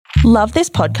Love this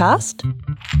podcast?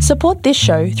 Support this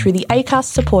show through the Acast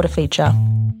supporter feature.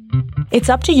 It's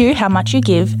up to you how much you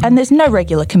give, and there's no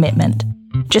regular commitment.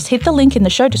 Just hit the link in the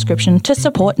show description to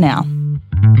support now.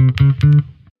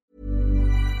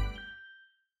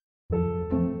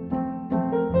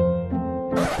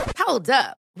 Hold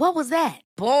up. What was that?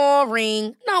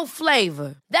 Boring. No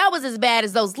flavor. That was as bad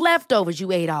as those leftovers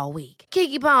you ate all week.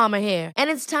 Keke Palmer here. And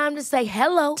it's time to say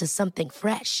hello to something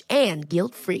fresh and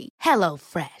guilt-free. Hello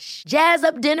Fresh. Jazz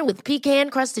up dinner with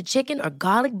pecan-crusted chicken or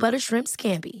garlic butter shrimp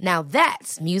scampi. Now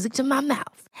that's music to my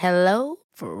mouth. Hello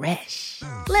Fresh.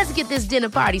 Let's get this dinner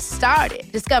party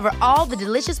started. Discover all the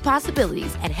delicious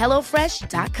possibilities at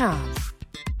hellofresh.com.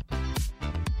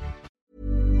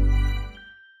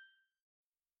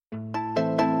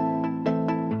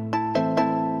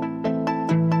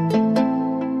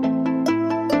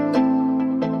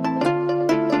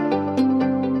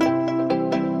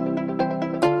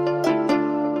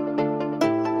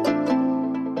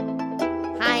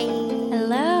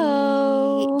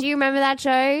 Remember that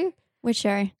show? Which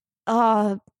show?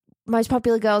 Oh, Most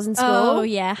Popular Girls in School. Oh,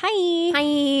 yeah. Hi.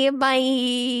 Hi, bye.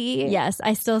 Yes,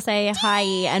 I still say hi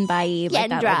and bye like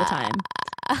that all the time.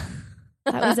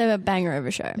 That was a banger of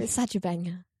a show. It's such a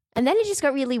banger. And then it just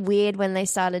got really weird when they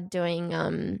started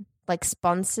doing like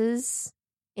sponsors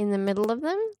in the middle of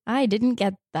them. I didn't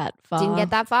get that far. Didn't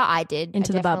get that far? I did.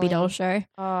 Into the Barbie doll show.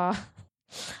 Oh,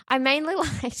 I mainly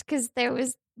liked because there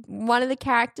was one of the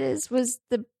characters was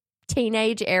the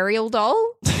teenage Ariel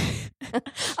doll.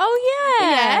 Oh,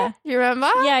 yeah. You remember?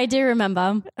 Yeah, I do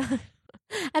remember.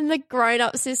 And the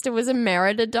grown-up sister was a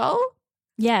Merida doll.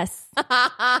 Yes. So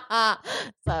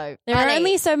there are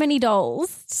only so many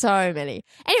dolls. So many.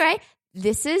 Anyway,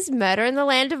 this is Murder in the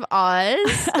Land of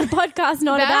Oz. A podcast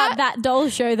not about that doll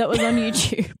show that was on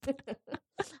YouTube.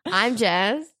 I'm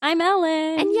Jazz. I'm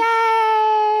Ellen. And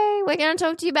yay! We're going to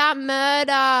talk to you about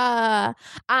murder.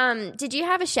 Did you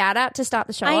have a shout out to start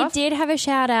the show I off? did have a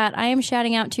shout out. I am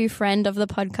shouting out to friend of the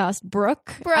podcast,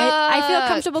 Brooke. I feel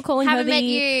comfortable calling her Haven't the met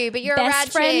you, but you're a best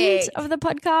rad friend chick. of the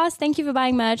podcast. Thank you for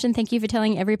buying merch and thank you for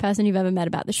telling every person you've ever met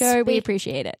about the show. We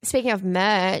appreciate it. Speaking of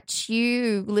merch,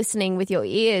 you listening with your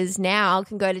ears now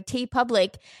can go to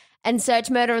TeePublic and search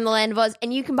Murder in the Land of Oz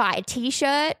and you can buy a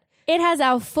t-shirt. It has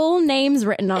our full names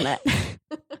written on it.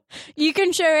 You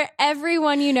can show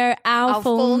everyone you know our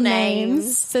full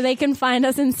names so they can find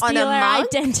us and steal our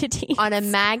identity. On a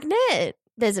magnet.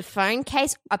 There's a phone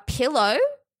case, a pillow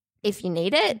if you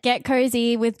need it. Get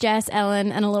cozy with Jess,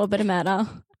 Ellen, and a little bit of murder.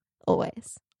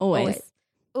 Always.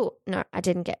 Oh, no, I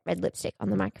didn't get red lipstick on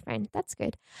the microphone. That's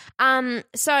good.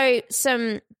 So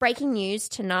some breaking news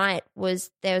tonight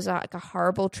was there was like a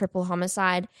horrible triple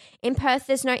homicide in Perth.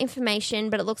 There's no information,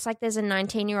 but it looks like there's a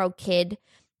 19-year-old kid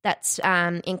that's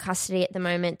in custody at the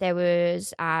moment. There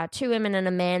was 2 women and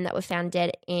a man that were found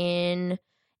dead in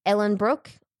Ellenbrook.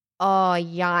 Oh,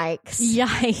 yikes.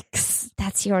 Yikes.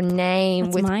 That's your name.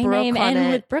 That's with my Brooke name on and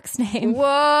it. with Brooke's name.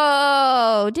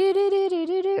 Whoa.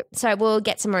 Do. So we'll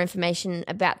get some more information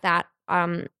about that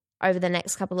over the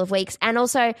next couple of weeks. And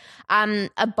also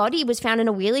a body was found in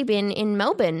a wheelie bin in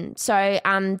Melbourne. So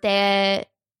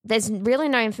there's really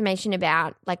no information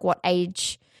about like what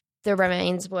age the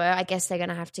remains were. I guess they're going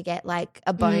to have to get like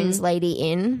a bones lady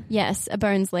in. Yes, a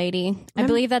bones lady. I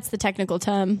believe that's the technical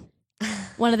term.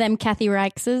 One of them Kathy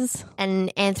Reichses.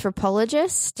 An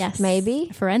anthropologist, yes,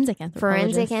 maybe. Forensic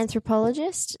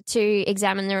anthropologist to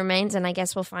examine the remains, and I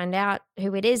guess we'll find out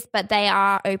who it is. But they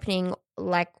are opening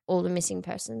like all the missing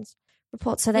persons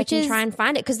reports so they can try and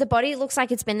find it because the body looks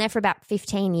like it's been there for about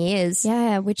 15 years.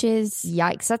 Yeah, which is...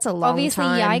 Yikes, that's a long obviously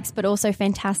time. Yikes, but also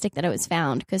fantastic that it was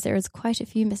found because there is quite a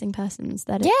few missing persons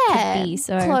that it could be.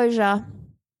 So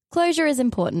Closure is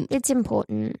important. It's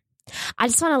important. I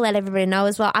just want to let everybody know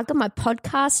as well, I got my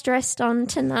podcast dressed on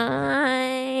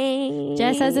tonight.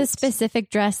 Jess has a specific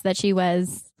dress that she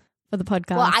wears for the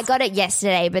podcast. Well, I got it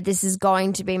yesterday, but this is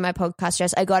going to be my podcast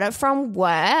dress. I got it from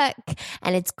work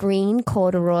and it's green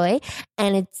corduroy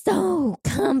and it's so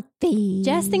comfy.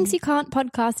 Jess thinks you can't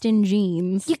podcast in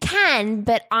jeans. You can,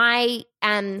 but I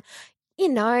am...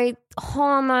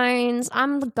 hormones.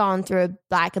 I'm going through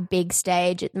a big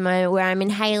stage at the moment where I'm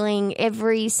inhaling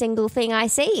every single thing I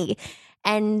see.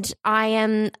 And I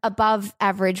am above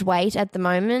average weight at the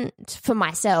moment for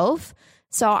myself.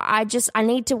 So I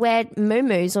need to wear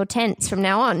muumuus or tents from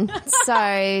now on. So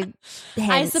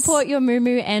I support your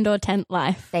muumuu and or tent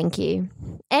life. Thank you.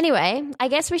 Anyway, I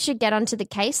guess we should get onto the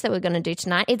case that we're going to do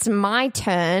tonight. It's my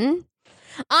turn.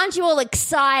 Aren't you all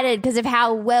excited because of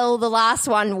how well the last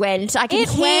one went? I can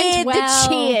hear the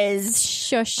cheers.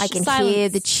 Shush. I can hear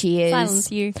the cheers.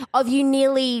 Silence you. Of you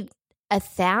nearly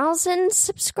 1,000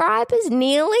 subscribers,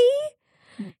 nearly.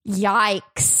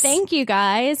 Yikes. Thank you,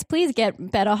 guys. Please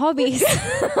get better hobbies.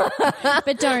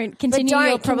 But don't. Continue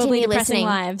your probably depressing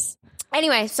lives.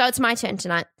 Anyway, so it's my turn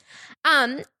tonight.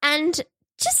 And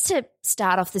just to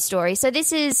start off the story, so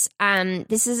this is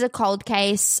a cold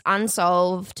case,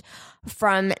 unsolved,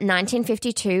 from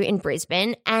 1952 in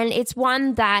Brisbane, and it's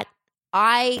one that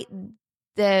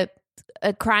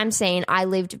a crime scene I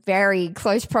lived very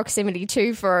close proximity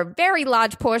to for a very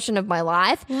large portion of my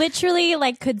life. Literally,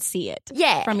 like, could see it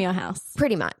from your house.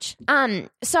 Pretty much.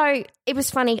 So it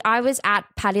was funny. I was at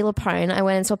Patti LuPone. I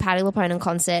went and saw Patti LuPone in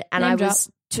concert, and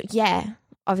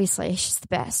obviously, she's the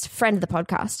best. Friend of the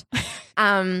podcast.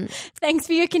 Thanks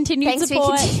for your continued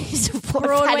support.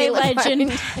 Broadway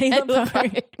legend Patti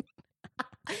LuPone.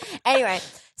 Anyway,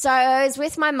 so I was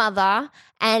with my mother,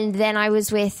 and then I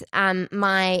was with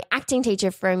my acting teacher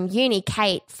from uni,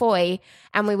 Kate Foy,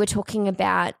 and we were talking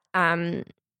about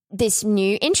this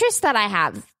new interest that I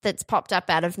have that's popped up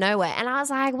out of nowhere. And I was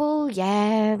like, well,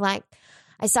 yeah, like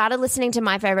I started listening to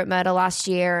My Favorite Murder last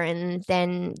year, and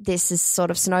then this has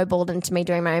sort of snowballed into me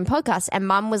doing my own podcast. And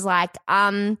Mum was like,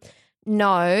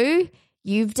 no,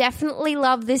 you've definitely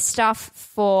loved this stuff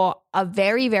for a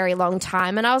very, very long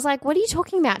time. And I was like, what are you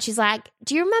talking about? She's like,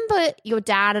 do you remember your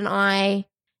dad and I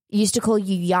used to call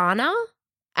you Yana?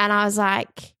 And I was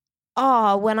like,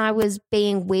 oh, when I was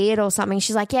being weird or something.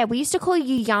 She's like, yeah, we used to call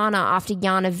you Yana after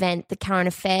Yana Vent, the current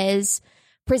affairs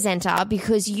presenter,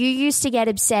 because you used to get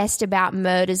obsessed about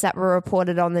murders that were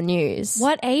reported on the news.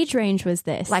 What age range was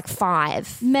this? Like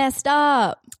 5. Messed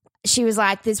up. She was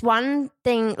like, this one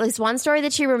story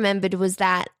that she remembered was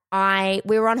that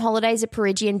we were on holidays at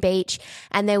Peregian Beach,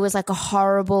 and there was like a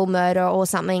horrible murder or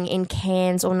something in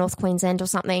Cairns or North Queensland or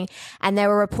something, and they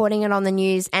were reporting it on the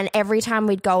news, and every time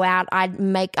we'd go out, I'd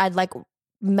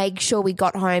make sure we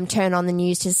got home, turn on the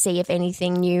news to see if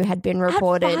anything new had been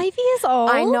reported. At 5 years old?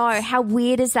 I know. How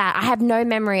weird is that? I have no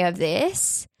memory of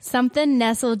this. Something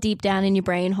nestled deep down in your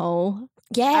brain hole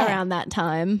around that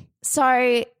time.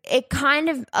 So it kind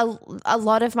of, a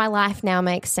lot of my life now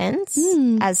makes sense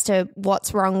as to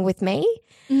what's wrong with me.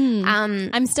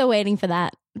 I'm still waiting for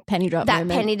that penny drop moment.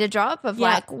 That penny to drop of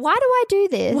like, why do I do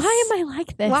this? Why am I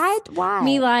like this? Why?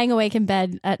 Me lying awake in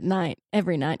bed at night,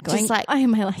 every night, going, why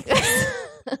am I like this?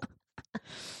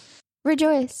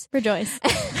 Rejoice.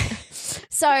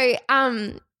 So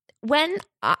when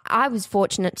I was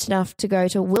fortunate enough to go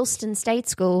to Wilston State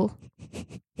School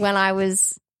when I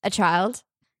was a child,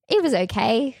 it was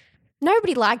okay.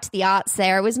 Nobody liked the arts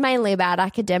there. It was mainly about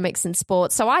academics and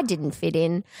sports, so I didn't fit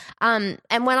in. And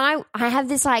when I have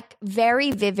this like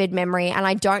very vivid memory, and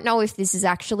I don't know if this is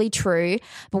actually true,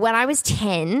 but when I was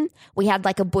 10, we had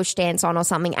like a bush dance on or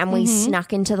something, and we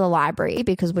snuck into the library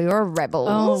because we were rebels.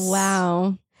 Oh,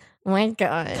 wow. Oh my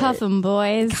God. Cuff 'em,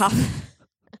 boys.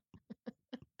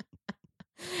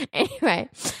 Anyway,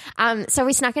 so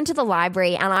we snuck into the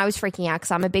library, and I was freaking out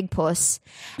because I'm a big puss,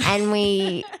 and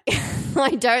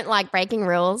I don't like breaking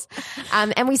rules.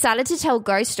 And we started to tell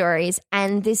ghost stories,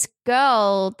 and this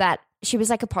girl she was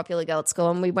like a popular girl at school,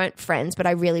 and we weren't friends, but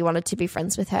I really wanted to be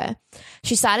friends with her.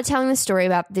 She started telling the story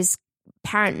about this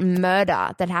apparent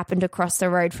murder that happened across the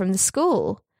road from the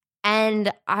school.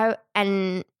 And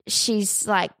she's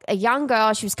like a young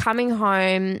girl. She was coming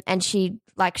home, and she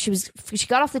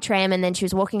got off the tram, and then she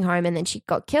was walking home, and then she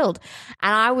got killed.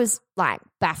 And I was like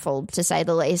baffled, to say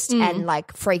the least, and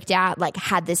like freaked out. Like,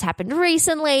 had this happened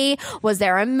recently? Was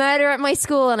there a murder at my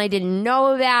school and I didn't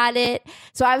know about it?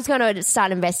 So I was going to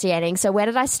start investigating. So where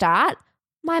did I start?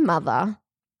 My mother.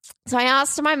 So I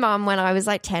asked my mum when I was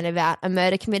like 10 about a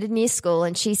murder committed near school,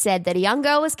 and she said that a young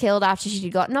girl was killed after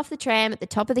she'd gotten off the tram at the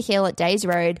top of the hill at Days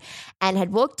Road and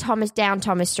had walked down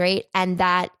Thomas Street, and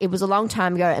that it was a long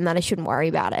time ago and that I shouldn't worry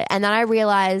about it. And then I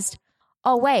realised,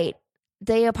 oh wait,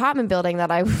 the apartment building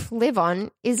that I live on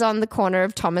is on the corner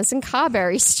of Thomas and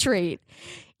Carberry Street.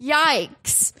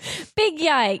 Yikes. Big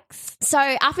yikes. So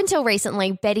up until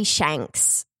recently, Betty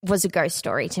Shanks was a ghost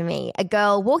story to me. A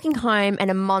girl walking home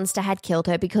and a monster had killed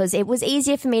her, because it was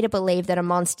easier for me to believe that a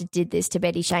monster did this to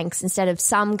Betty Shanks instead of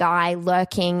some guy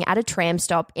lurking at a tram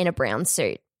stop in a brown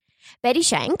suit. Betty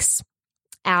Shanks,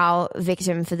 our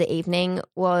victim for the evening,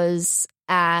 was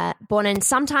born in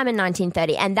sometime in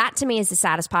 1930. And that to me is the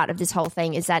saddest part of this whole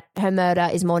thing, is that her murder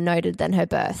is more noted than her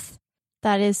birth.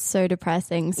 That is so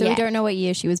depressing. So we don't know what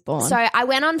year she was born. So I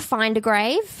went on Find a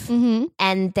Grave,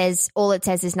 and all it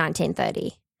says is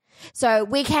 1930. So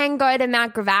we can go to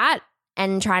Mount Gravatt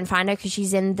and try and find her, because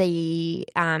she's in the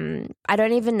I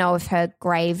don't even know if her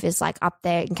grave is like up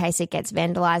there in case it gets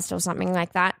vandalized or something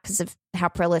like that, because of how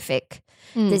prolific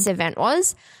this event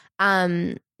was.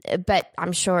 but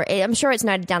I'm sure it's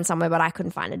noted down somewhere, but I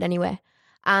couldn't find it anywhere.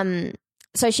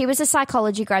 So she was a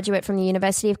psychology graduate from the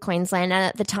University of Queensland, and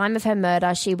at the time of her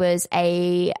murder, she was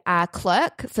a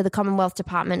clerk for the Commonwealth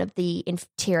Department of the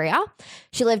Interior.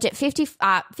 She lived at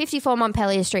 54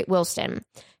 Montpelier Street, Wilston.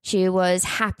 She was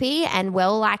happy and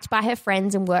well-liked by her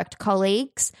friends and work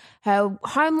colleagues. Her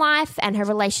home life and her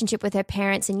relationship with her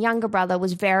parents and younger brother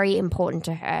was very important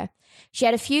to her. She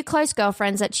had a few close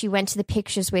girlfriends that she went to the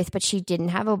pictures with, but she didn't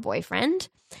have a boyfriend.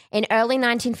 In early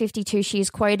 1952, she is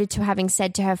quoted to having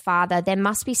said to her father, "There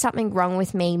must be something wrong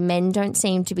with me. Men don't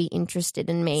seem to be interested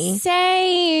in me."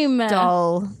 Same.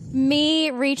 Doll. Me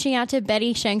reaching out to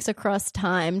Betty Shanks across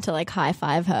time to like high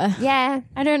five her. Yeah.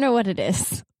 I don't know what it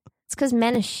is. It's because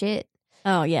men are shit.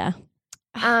 Oh, yeah.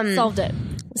 Solved it.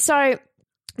 So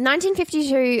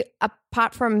 1952,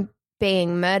 apart from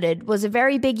being murdered, was a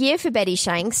very big year for Betty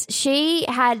Shanks. She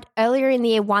had earlier in the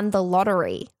year won the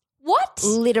lottery. What?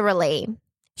 Literally.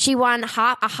 She won a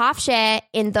half share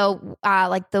in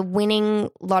the winning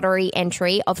lottery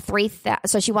entry of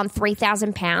so she won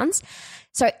 £3,000.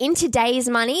 So in today's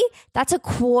money, that's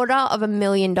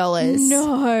 $250,000.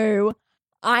 No.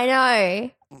 I know.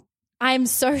 I'm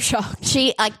so shocked.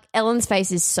 Ellen's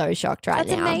face is so shocked right now.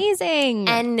 That's amazing.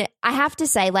 And I have to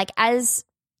say, as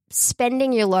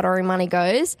spending your lottery money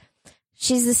goes,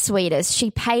 she's the sweetest.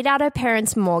 She paid out her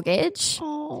parents' mortgage.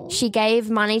 Oh. She gave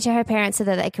money to her parents so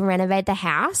that they can renovate the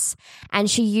house. And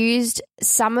she used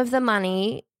some of the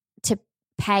money to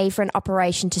pay for an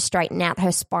operation to straighten out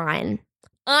her spine.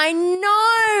 I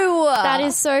know. That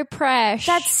is so precious.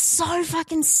 That's so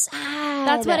fucking sad.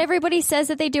 That's what everybody says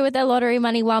that they do with their lottery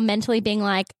money while mentally being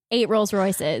like 8 Rolls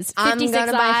Royces, 56 I'm going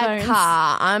to buy a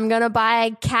car. I'm going to buy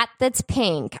a cat that's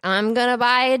pink. I'm going to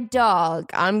buy a dog.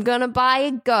 I'm going to buy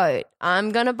a goat.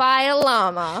 I'm going to buy a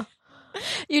llama.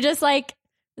 You're just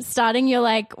starting your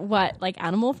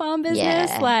animal farm business,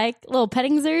 Yeah. Little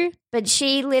petting zoo. But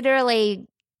she literally,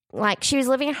 she was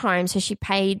living at home, so she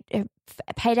paid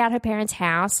out her parents'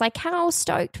 house. How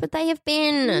stoked would they have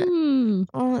been?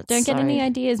 Oh, Don't get any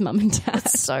ideas, Mum and Dad.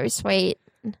 That's so sweet.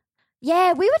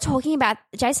 Yeah,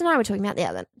 Jason and I were talking about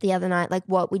the other night,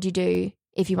 what would you do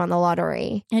if you won the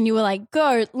lottery? And you were like,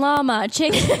 goat, llama,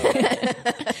 chicken,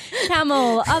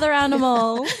 camel, other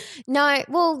animal. No,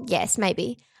 well, yes,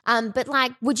 maybe. But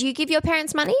would you give your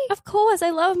parents money? Of course, I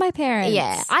love my parents.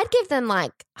 Yeah, I'd give them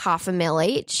 $500,000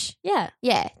 each. Yeah.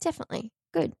 Yeah, definitely.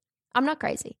 Good. I'm not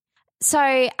crazy. So,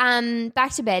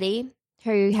 back to Betty,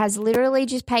 who has literally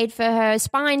just paid for her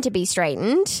spine to be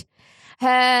straightened.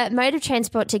 Her mode of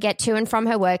transport to get to and from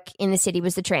her work in the city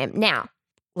was the tram. Now,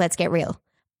 let's get real.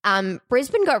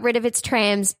 Brisbane got rid of its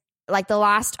trams. The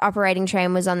last operating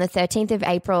tram was on the 13th of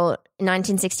April,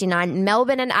 1969.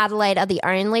 Melbourne and Adelaide are the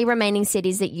only remaining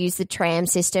cities that use the tram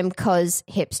system because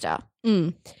hipster.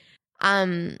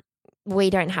 We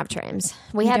don't have trams.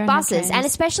 We have buses. And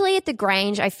especially at the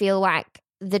Grange, I feel like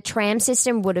the tram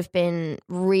system would have been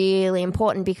really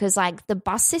important because the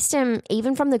bus system,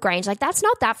 even from the Grange, that's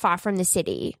not that far from the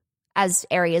city as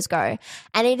areas go.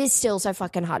 And it is still so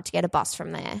fucking hard to get a bus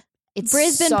from there. It's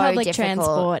Brisbane so public difficult.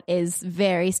 Transport is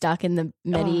very stuck in the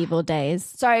medieval days.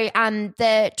 So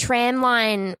the tram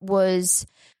line was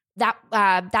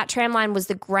that tram line was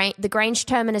the Grange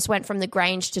terminus went from the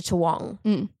Grange to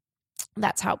Toowong.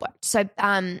 That's how it worked. So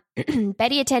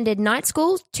Betty attended night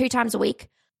school 2 times a week.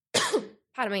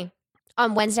 Pardon me.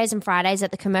 On Wednesdays and Fridays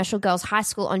at the Commercial Girls High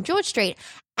School on George Street.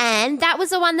 And that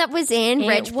was the one that was in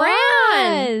Reg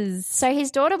Brown. So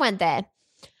his daughter went there.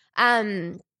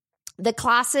 The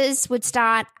classes would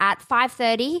start at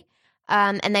 5:30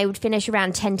 and they would finish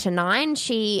around 10 to 9.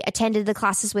 She attended the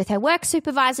classes with her work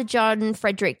supervisor, John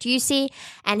Frederick Ducey,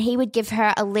 and he would give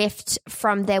her a lift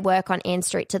from their work on Ann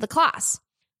Street to the class.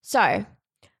 So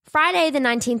Friday, the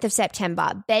 19th of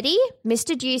September, Betty,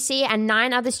 Mr. Ducey, and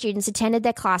 9 other students attended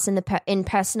their class in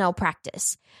personnel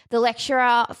practice. The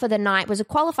lecturer for the night was a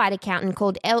qualified accountant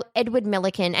called Edward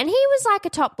Milliken, and he was a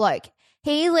top bloke.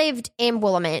 He lived in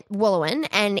Wooloowin,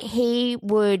 and he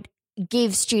would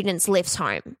give students lifts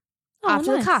home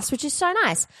after the class, which is so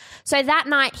nice. So that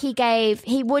night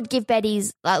he would give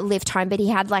Betty's lift home, but he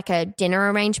had a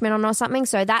dinner arrangement on or something.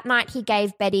 So that night he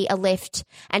gave Betty a lift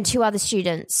and 2 other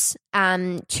students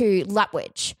to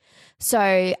Lutwyche.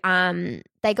 So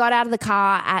they got out of the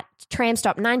car at tram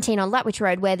stop 19 on Lutwyche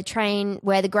Road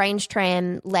where the Grange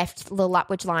tram left the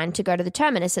Lutwyche line to go to the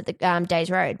terminus at the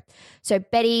Days Road. So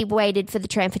Betty waited for the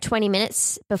tram for 20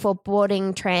 minutes before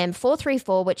boarding tram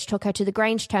 434, which took her to the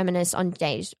Grange terminus on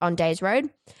Days Road.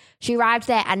 She arrived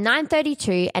there at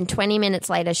 9:32 and 20 minutes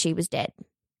later she was dead.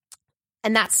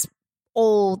 And that's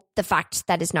all the fact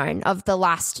that is known of the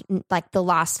last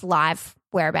live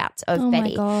whereabouts of Oh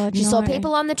Betty. my God, She saw no.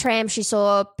 people on the tram. She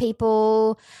saw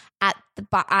people at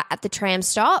the tram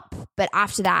stop. But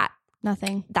after that,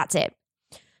 Nothing. that's it.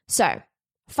 So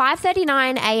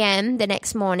 5:39 a.m. the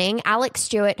next morning, Alex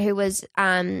Stewart, who was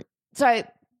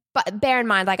but bear in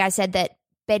mind, like I said, that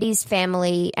Betty's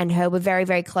family and her were very,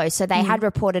 very close. So they had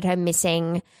reported her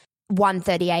missing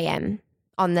 1:30 a.m.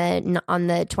 on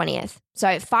the 20th. So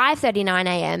 5:39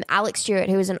 a.m., Alex Stewart,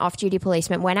 who was an off-duty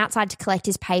policeman, went outside to collect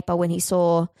his paper when he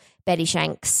saw Betty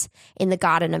Shanks in the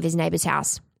garden of his neighbour's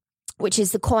house, which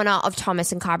is the corner of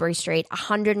Thomas and Carberry Street,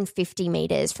 150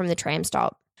 metres from the tram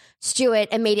stop. Stewart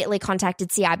immediately contacted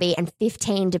CIB and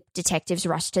 15 detectives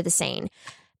rushed to the scene.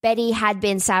 Betty had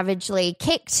been savagely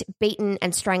kicked, beaten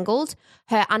and strangled.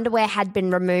 Her underwear had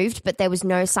been removed, but there was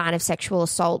no sign of sexual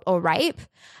assault or rape.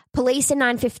 Police in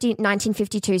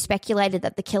 1952 speculated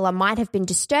that the killer might have been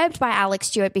disturbed by Alex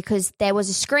Stewart because there was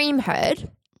a scream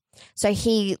heard. So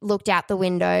he looked out the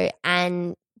window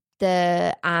and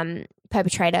the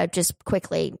perpetrator just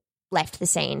quickly left the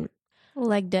scene.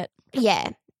 Legged it. Yeah.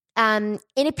 In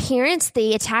appearance,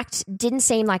 the attack didn't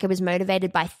seem like it was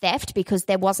motivated by theft because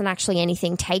there wasn't actually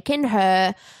anything taken.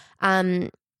 Her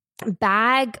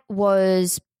bag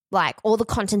was like all the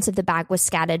contents of the bag were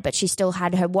scattered, but she still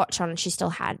had her watch on and she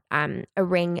still had a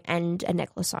ring and a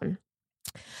necklace on.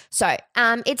 So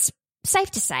it's safe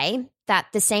to say that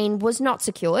the scene was not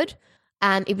secured.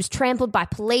 It was trampled by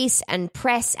police and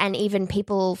press and even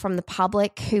people from the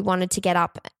public who wanted to get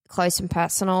up close and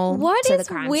personal to the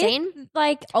crime scene.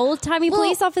 Like old-timey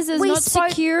police officers not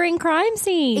securing crime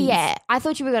scenes? Yeah, I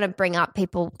thought you were going to bring up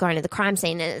people going to the crime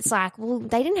scene, and it's like, well,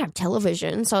 they didn't have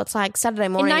television, so it's like Saturday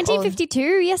morning. In 1952,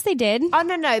 yes, they did. Oh,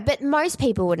 no, but most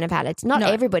people wouldn't have had it. Not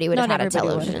everybody would have had a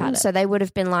television, so they would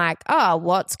have been like, oh,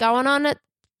 what's going on at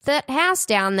that house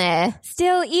down there?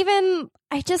 Still, even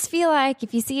I just feel like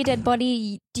if you see a dead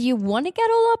body, do you want to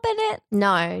get all up in it?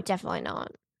 No, definitely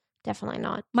not. Definitely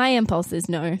not. My impulse is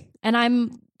no. And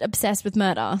I'm obsessed with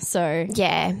murder, so...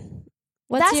 Yeah.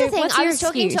 That's the thing. I was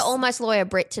talking to Almost Lawyer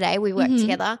Britt today. We worked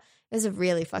together. It was a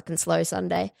really fucking slow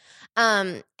Sunday.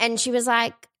 And she was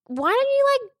like, why don't you,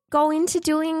 like, go into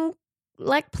doing,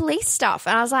 like, police stuff?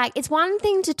 And I was like, it's one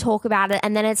thing to talk about it,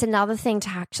 and then it's another thing to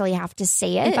actually have to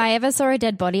see it. If I ever saw a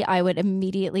dead body, I would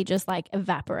immediately just, like,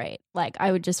 evaporate. Like,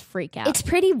 I would just freak out. It's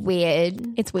pretty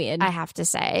weird. It's weird. I have to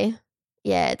say.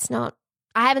 Yeah, it's not...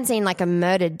 I haven't seen like a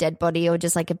murdered dead body or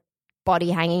just like a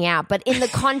body hanging out, but in the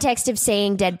context of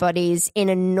seeing dead bodies in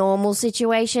a normal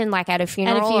situation, like at a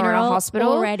funeral or a hospital,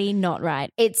 already not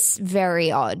right. It's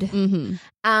very odd.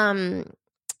 Mm-hmm.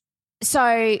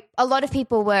 So a lot of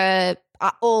people were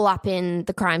all up in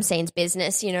the crime scene's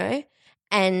business, you know,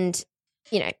 and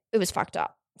you know it was fucked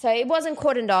up. So it wasn't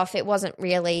cordoned off. It wasn't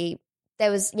really.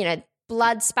 There was, you know,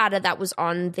 blood spatter that was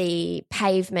on the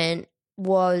pavement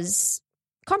was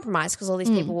compromised because all these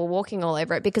people were walking all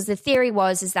over it, because the theory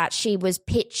is that she was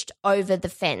pitched over the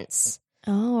fence.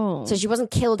 Oh. So she wasn't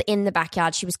killed in the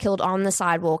backyard. She was killed on the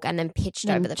sidewalk and then pitched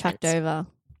over the chucked fence. over.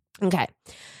 Okay.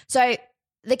 So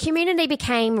the community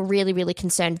became really, really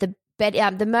concerned.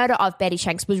 The murder of Betty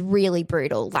Shanks was really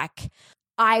brutal. Like,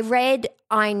 I read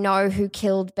I Know Who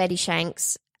Killed Betty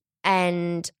Shanks,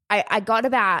 and I got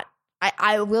about –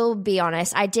 I will be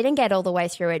honest, I didn't get all the way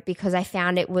through it because I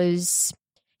found it was –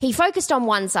 he focused on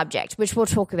one subject, which we'll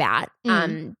talk about,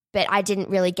 but I didn't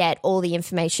really get all the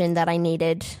information that I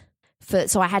needed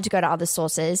so I had to go to other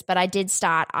sources. But I did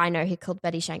start I Know Who Killed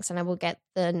Betty Shanks, and I will get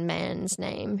the man's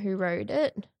name who wrote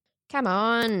it. Come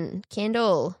on,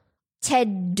 Kendall.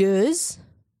 Ted Durs,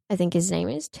 I think his name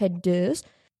is Ted Durs.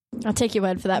 I'll take your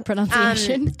word for that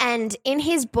pronunciation. And in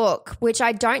his book, which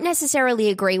I don't necessarily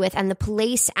agree with, and the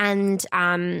police and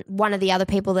one of the other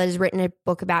people that has written a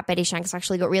book about Betty Shanks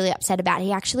actually got really upset about,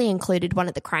 he actually included one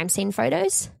of the crime scene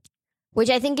photos, which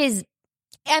I think is,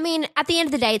 I mean, at the end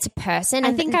of the day, it's a person.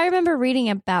 I think I remember reading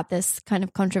about this kind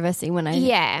of controversy when I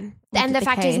Yeah. And the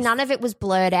fact is none of it was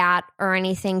blurred out or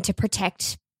anything to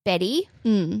protect Betty.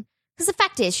 Because the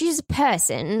fact is, she's a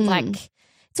person, like...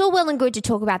 It's all well and good to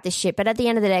talk about this shit, but at the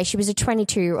end of the day, she was a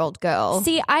 22-year-old girl.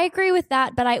 See, I agree with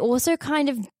that, but I also kind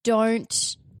of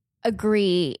don't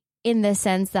agree in the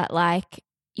sense that, like,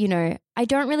 you know, I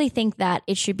don't really think that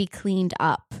it should be cleaned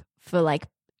up for, like,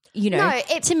 you know,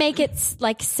 to make it,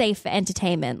 like, safe for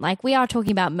entertainment. Like, we are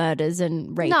talking about murders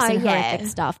and rapes and horrific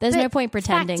stuff. There's no point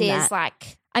pretending that. Fact is,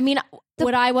 like... I mean,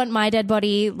 would I want my dead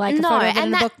body, like, a photo of it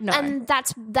in the book? No. And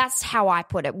that's how I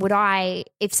put it. Would I,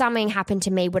 if something happened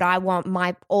to me, would I want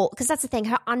my all? Because that's the thing.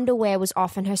 Her underwear was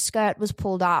off and her skirt was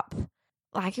pulled up.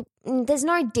 Like, there's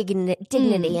no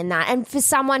dignity in that. And for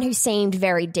someone who seemed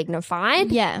very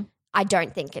dignified, I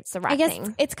don't think it's the right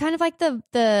thing. It's kind of like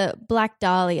the Black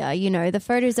Dahlia, you know, the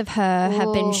photos of her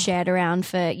have been shared around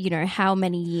for, you know, how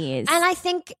many years. And I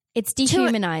think it's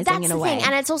dehumanizing in a way. Thing.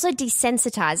 And it's also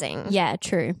desensitizing. Yeah,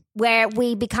 true. Where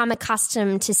we become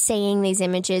accustomed to seeing these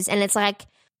images and it's like,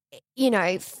 you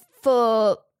know,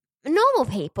 for normal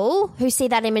people who see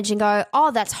that image and go,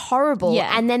 oh, that's horrible.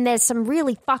 Yeah. And then there's some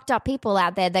really fucked up people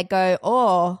out there that go,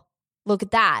 oh, look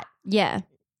at that. Yeah.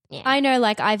 I know,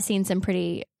 like, I've seen some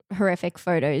pretty horrific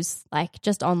photos, like,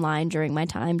 just online during my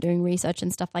time doing research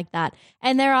and stuff like that.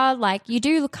 And there are, like, you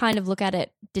do kind of look at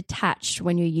it detached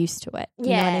when you're used to it.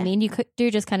 You know what I mean? You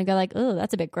do just kind of go like, oh,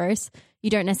 that's a bit gross. You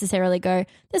don't necessarily go,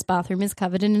 this bathroom is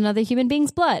covered in another human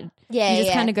being's blood. Yeah, you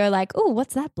just kind of go like, oh,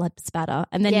 what's that blood spatter?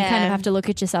 And then you kind of have to look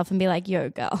at yourself and be like, yo,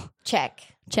 girl. Check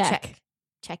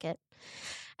it.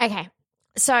 Okay.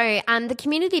 So the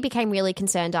community became really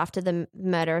concerned after the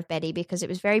murder of Betty because it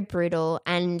was very brutal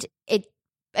and it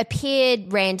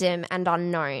appeared random and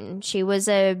unknown. She was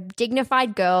a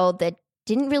dignified girl that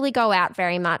didn't really go out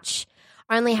very much,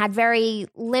 only had very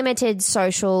limited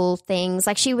social things.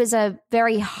 Like she was a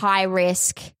very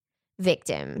high-risk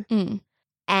victim.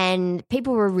 And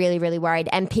people were really, really worried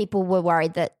and people were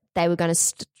worried that they were going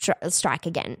to strike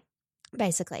again,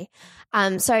 basically.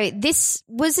 So this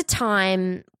was a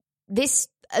time...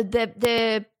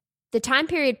 The time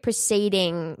period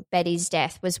preceding Betty's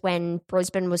death was when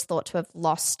Brisbane was thought to have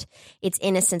lost its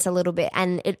innocence a little bit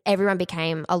and everyone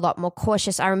became a lot more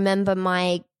cautious. I remember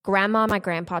my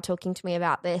grandpa talking to me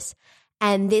about this,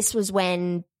 and this was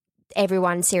when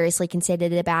everyone seriously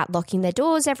considered about locking their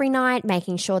doors every night,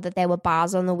 making sure that there were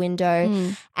bars on the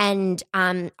window. And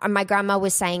my grandma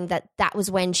was saying that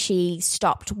was when she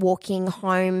stopped walking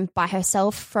home by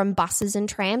herself from buses and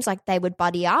trams, like they would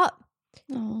buddy up.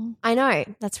 Oh. I know.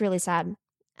 That's really sad.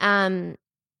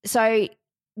 So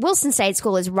Wilson State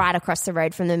School is right across the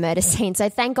road from the murder scene. So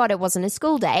thank God it wasn't a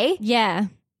school day. Yeah.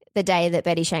 The day that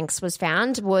Betty Shanks was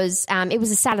found was it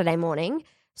was a Saturday morning.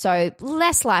 So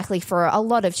less likely for a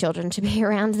lot of children to be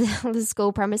around the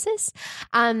school premises.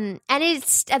 And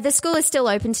the school is still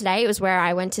open today. It was where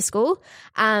I went to school.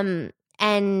 And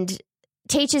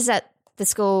teachers at the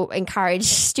school encouraged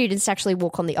students to actually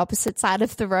walk on the opposite side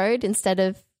of the road instead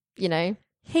of, you know.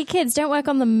 Hey, kids, don't work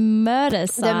on the murder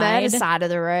side. The murder side of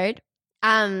the road.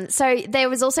 So there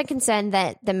was also concern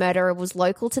that the murderer was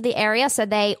local to the area. So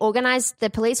the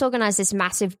police organized this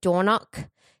massive door knock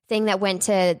thing that went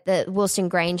to the Wilson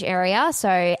Grange area. So,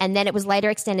 and then it was later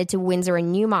extended to Windsor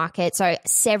and Newmarket. So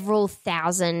several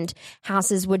thousand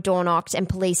houses were door knocked and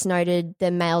police noted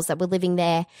the males that were living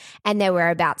there and their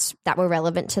whereabouts that were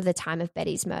relevant to the time of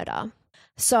Betty's murder.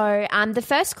 So the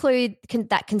first clue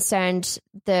concerned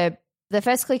the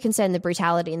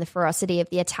brutality and the ferocity of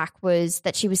the attack was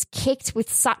that she was kicked with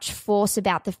such force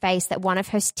about the face that one of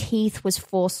her teeth was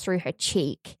forced through her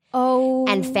cheek. Oh,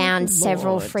 and found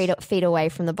several feet away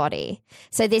from the body.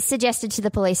 So this suggested to the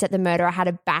police that the murderer had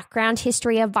a background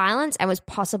history of violence and was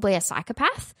possibly a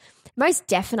psychopath. Most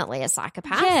definitely a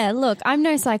psychopath. Yeah, look, I'm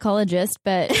no psychologist,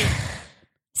 but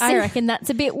I reckon that's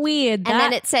a bit weird. And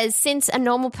then it says, since a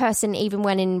normal person, even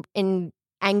when in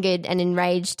angered and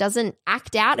enraged, doesn't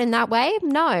act out in that way,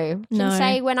 no. Can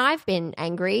say when I've been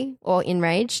angry or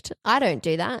enraged, I don't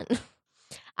do that.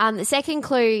 The second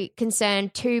clue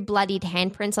concerned two bloodied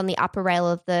handprints on the upper rail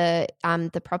of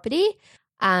the property.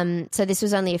 So this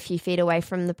was only a few feet away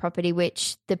from the property,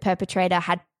 which the perpetrator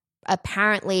had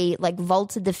apparently like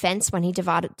vaulted the fence when he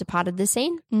departed the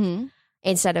scene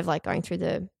instead of like going through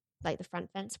the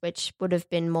front fence, which would have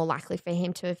been more likely for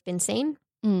him to have been seen.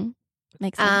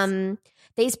 Makes sense.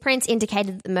 These prints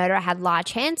indicated that the murderer had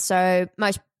large hands, so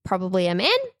most probably a man.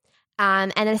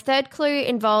 And a third clue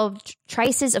involved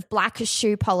traces of black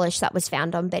shoe polish that was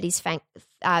found on Betty's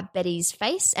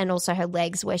face and also her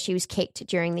legs where she was kicked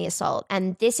during the assault.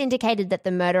 And this indicated that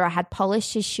the murderer had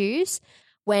polished his shoes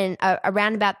when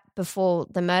around about before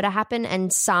the murder happened,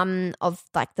 and some of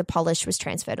like the polish was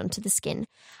transferred onto the skin.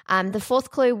 The fourth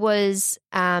clue was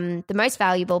the most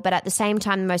valuable, but at the same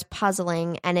time the most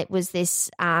puzzling, and it was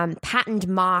this patterned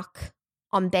mark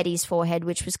on Betty's forehead,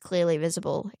 which was clearly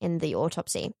visible in the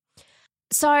autopsy.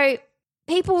 So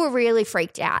people were really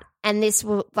freaked out, and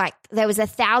there was a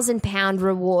 £1,000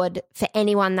 reward for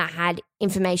anyone that had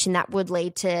information that would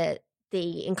lead to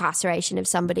the incarceration of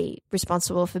somebody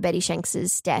responsible for Betty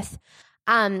Shanks's death.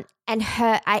 And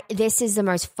this is the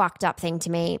most fucked up thing to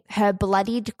me. Her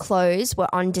bloodied clothes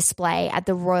were on display at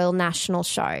the Royal National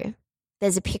Show.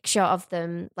 There's a picture of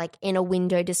them like in a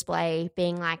window display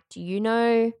being like, do you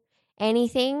know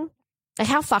anything? Like,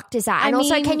 how fucked is that? And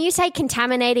also, can you say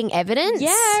contaminating evidence?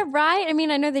 Yeah, right. I mean,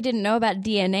 I know they didn't know about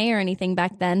DNA or anything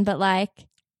back then, but like,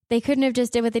 They couldn't have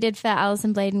just did what they did for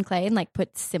Alison Blade and Clay and like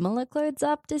put similar clothes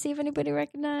up to see if anybody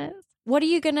recognized. What are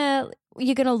you gonna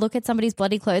look at somebody's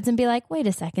bloody clothes and be like, wait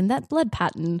a second, that blood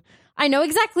pattern. I know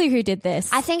exactly who did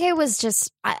this. I think it was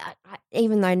just,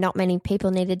 even though not many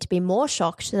people needed to be more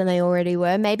shocked than they already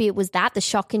were, maybe it was that, the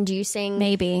shock-inducing.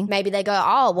 Maybe they go,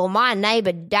 oh, well, my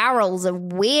neighbour Daryl's a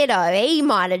weirdo. He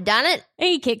might have done it.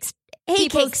 He kicks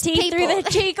people's teeth through their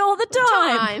cheek all the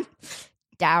time.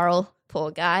 Daryl.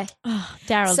 Poor guy. Oh,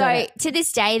 Daryl. So to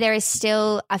this day, there is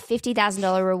still a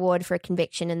 $50,000 reward for a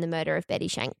conviction in the murder of Betty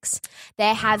Shanks.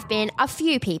 There have been a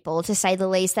few people, to say the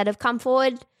least, that have come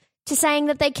forward to saying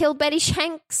that they killed Betty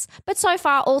Shanks, but so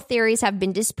far all theories have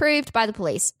been disproved by the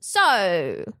police.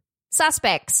 So,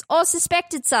 suspects or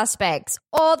suspected suspects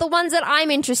or the ones that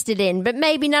I'm interested in, but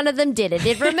maybe none of them did it.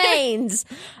 It remains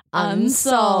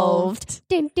unsolved.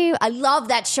 I love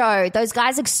that show. Those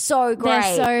guys are so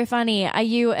great. They're so funny. Are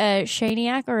you a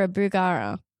Shaniac or a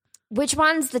Brugara? Which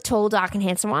one's the tall, dark and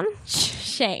handsome one?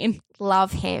 Shane.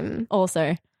 Love him.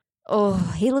 Also. Oh,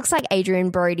 he looks like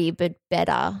Adrian Brody, but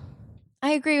better.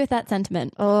 I agree with that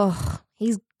sentiment. Oh,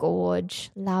 he's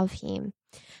gorge. Love him.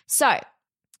 So,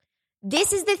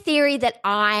 this is the theory that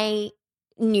I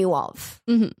knew of.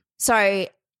 Mm-hmm. So,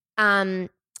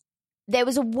 there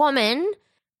was a woman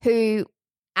who,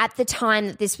 at the time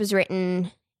that this was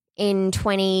written in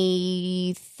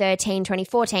 2013,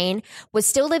 2014, was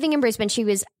still living in Brisbane. She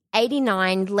was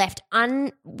 89, left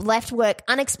work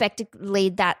unexpectedly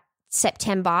that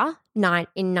September in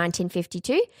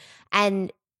 1952,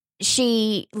 and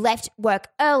she left work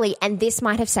early, and this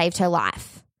might have saved her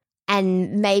life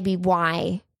and maybe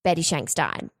why Betty Shanks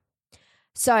died.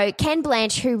 So Ken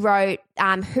Blanche, who wrote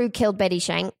Who Killed Betty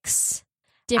Shanks?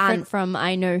 Different from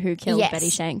I Know Who Killed yes.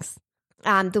 Betty Shanks.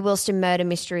 The Wilston Murder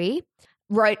Mystery,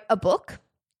 wrote a book,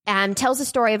 tells the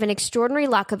story of an extraordinary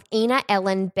luck of Ina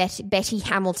Ellen Betty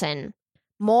Hamilton.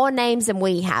 More names than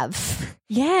we have.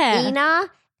 Yeah.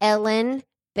 Ina Ellen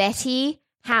Betty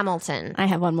Hamilton. I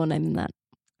have one more name than that.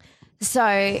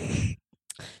 So,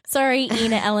 sorry,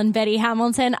 Ina Ellen Betty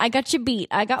Hamilton. I got you beat.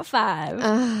 I got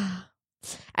 5.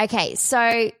 Okay,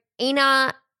 so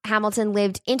Ina Hamilton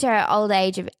lived into her old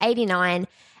age of 89,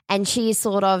 and she is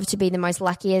thought of to be the most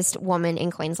luckiest woman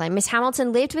in Queensland. Miss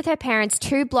Hamilton lived with her parents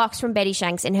 2 blocks from Betty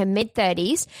Shanks in her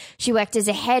mid-30s. She worked as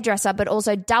a hairdresser, but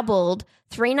also doubled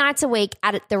 3 nights a week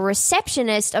at the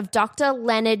receptionist of Dr.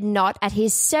 Leonard Knott at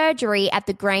his surgery at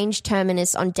the Grange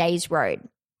Terminus on Days Road.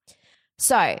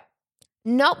 So,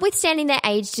 notwithstanding their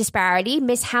age disparity,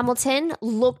 Miss Hamilton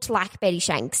looked like Betty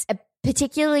Shanks,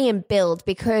 particularly in build,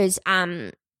 because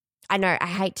I know I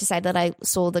hate to say that I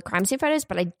saw the crime scene photos,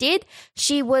 but I did.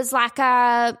 She was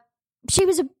a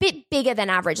bit bigger than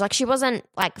average. Like, she wasn't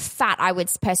like fat, I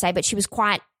would per se, but she was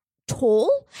quite tall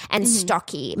and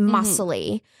stocky,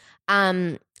 muscly.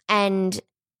 And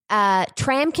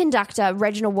tram conductor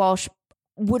Reginald Walsh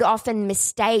would often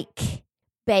mistake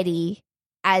Betty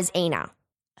as Ina.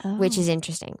 Oh. Which is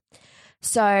interesting.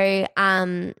 So,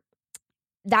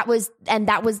 that was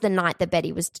the night that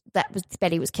Betty was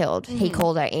killed. Mm-hmm. He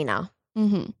called her Ina.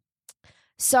 Mm-hmm.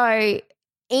 So,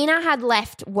 Ina had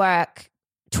left work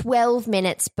 12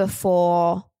 minutes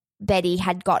before Betty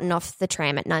had gotten off the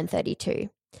tram at 9:32.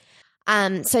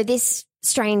 So this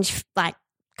strange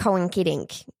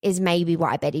coinkydink is maybe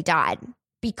why Betty died,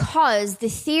 because the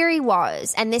theory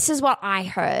was, and this is what I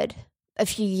heard a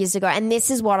few years ago, and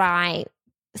this is what I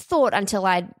thought until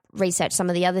I researched some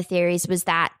of the other theories, was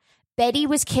that Betty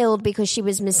was killed because she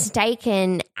was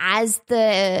mistaken as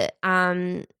the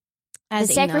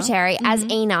secretary, as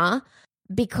Ina,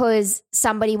 because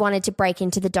somebody wanted to break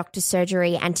into the doctor's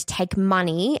surgery and to take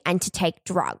money and to take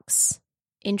drugs.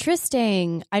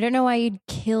 Interesting. I don't know why you'd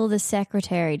kill the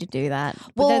secretary to do that.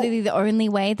 Would that be the only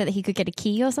way that he could get a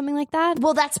key or something like that?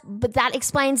 Well, but that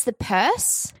explains the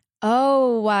purse.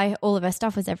 Oh, why all of her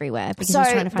stuff was everywhere. Because he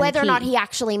was trying to find whether or not he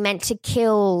actually meant to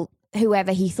kill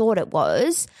whoever he thought it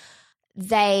was,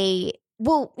 he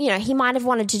might have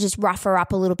wanted to just rough her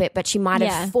up a little bit, but she might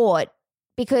have fought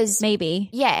because... Maybe.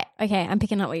 Yeah. Okay, I'm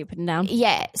picking up what you're putting down.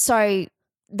 Yeah, so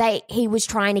he was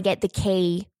trying to get the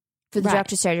key for the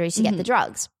doctor's surgery to get the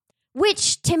drugs,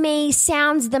 which to me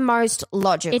sounds the most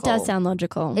logical. It does sound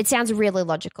logical. It sounds really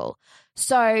logical.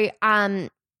 So,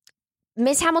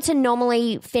 Miss Hamilton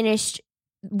normally finished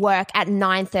work at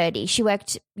 9:30. She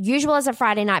worked usual as a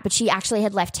Friday night, but she actually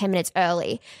had left 10 minutes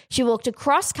early. She walked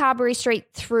across Carberry Street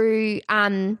through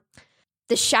the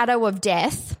shadow of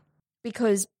death,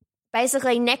 because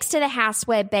basically next to the house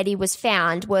where Betty was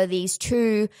found were these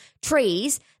 2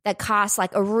 trees that cast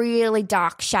like a really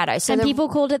dark shadow. So people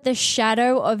called it the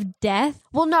shadow of death?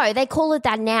 Well, no, they call it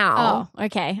that now. Oh,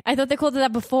 okay. I thought they called it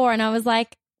that before, and I was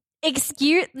like,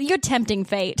 You're tempting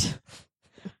fate.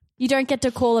 You don't get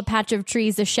to call a patch of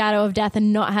trees the shadow of death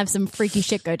and not have some freaky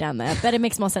shit go down there. But it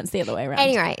makes more sense the other way around.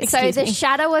 Anyway, Excuse so me. the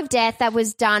shadow of death that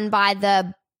was done by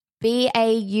the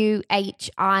Bauhinia,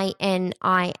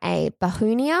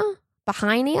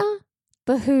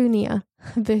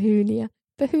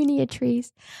 Bahunia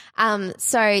trees.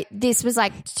 So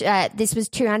this was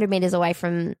 200 meters away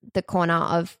from the corner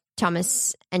of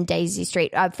Thomas and Daisy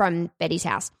Street, from Betty's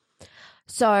house.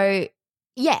 So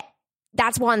yeah,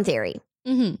 that's one theory.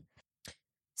 Mm-hmm.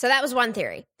 So that was one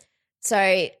theory.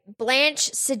 So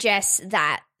Blanche suggests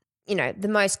that, the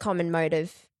most common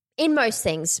motive in most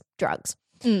things, drugs.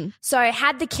 Mm. So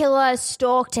had the killer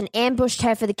stalked and ambushed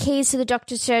her for the keys to the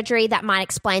doctor's surgery, that might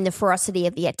explain the ferocity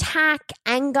of the attack,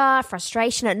 anger,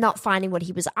 frustration at not finding what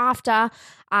he was after.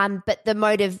 But the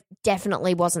motive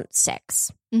definitely wasn't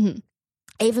sex. Mm-hmm.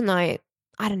 Even though,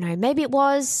 I don't know, maybe it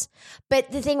was.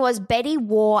 But the thing was, Betty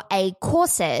wore a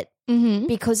corset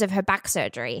because of her back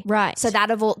surgery. Right. So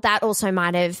that also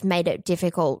might have made it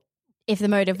difficult. If the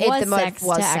motive was sex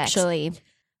to actually...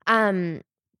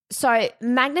 So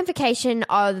magnification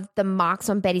of the marks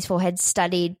on Betty's forehead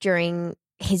studied during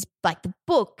the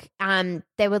book,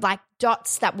 there were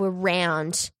dots that were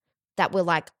round that were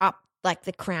up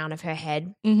the crown of her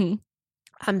head.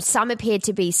 Mm-hmm. Some appeared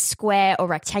to be square or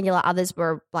rectangular. Others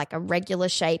were a regular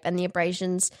shape, and the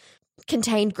abrasions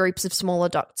contained groups of smaller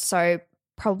dots. So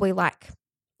probably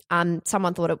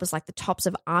someone thought it was the tops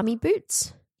of army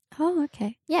boots. Oh,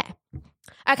 okay. Yeah.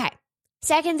 Okay.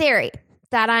 Second theory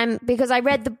because I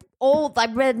read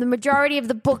the majority of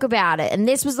the book about it, and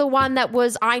this was the one that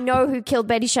was I Know Who Killed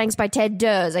Betty Shanks by Ted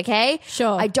Durs, okay?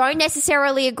 Sure. I don't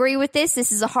necessarily agree with this.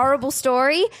 This is a horrible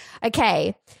story.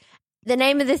 Okay. The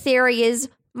name of the theory is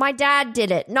My Dad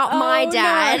Did It, not my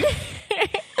dad. No.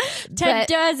 Ted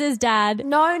Durs' dad.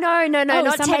 No,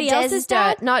 not somebody Ted else's Durs'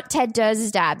 dad? Not Ted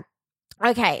Durs' dad.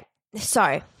 Okay,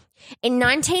 so in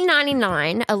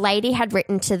 1999, a lady had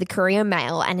written to the Courier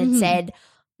Mail and had said,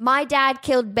 my dad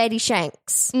killed Betty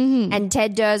Shanks. Mm-hmm. And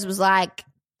Ted Durs was like,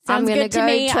 I'm Sounds going to good to go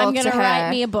me. talk I'm going to to her. write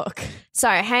me a book. So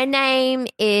her name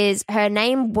in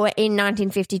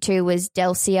 1952 was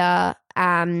Delcia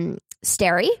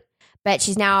Sterry, but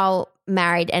she's now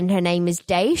married and her name is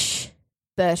Daesh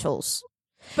Birtles.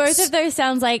 Both of those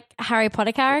sounds like Harry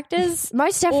Potter characters.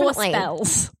 Most definitely. Or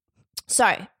spells.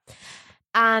 So,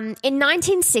 in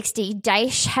 1960,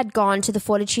 Daesh had gone to the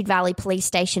Fortitude Valley police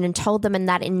station and told them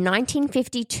that in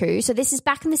 1952, so this is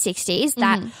back in the 60s,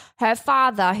 that her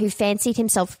father, who fancied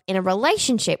himself in a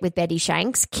relationship with Betty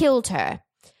Shanks, killed her.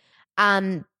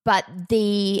 But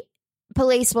the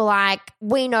police were like,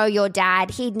 we know your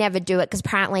dad. He'd never do it because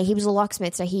apparently he was a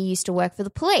locksmith, so he used to work for the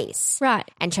police. Right.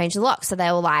 And change the locks. So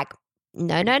they were like,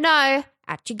 no,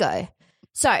 out you go.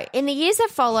 So in the years that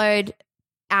followed,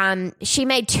 she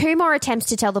made 2 more attempts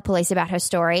to tell the police about her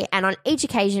story, and on each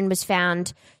occasion was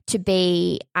found to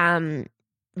be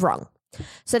wrong.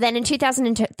 So then in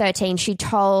 2013, she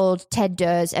told Ted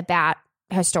Durs about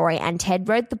her story, and Ted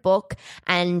wrote the book,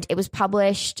 and it was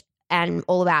published, and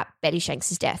all about Betty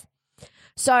Shanks' death.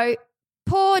 So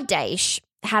poor Daesh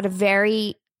had a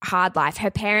very hard life.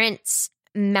 Her parents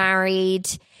married.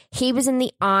 He was in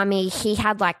the army. He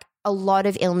had a lot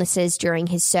of illnesses during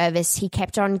his service. He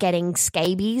kept on getting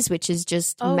scabies, which is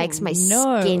just makes my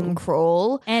skin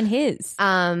crawl. And his.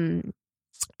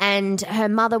 And her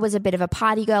mother was a bit of a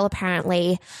party girl,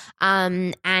 apparently.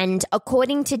 And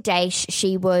according to Daesh,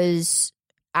 she was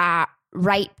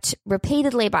raped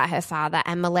repeatedly by her father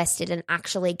and molested and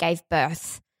actually gave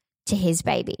birth to his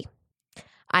baby.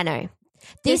 I know.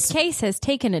 This case has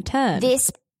taken a turn.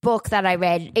 This book that I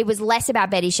read, it was less about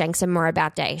Betty Shanks and more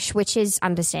about Daesh, which is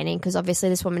understanding because obviously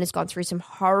this woman has gone through some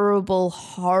horrible,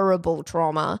 horrible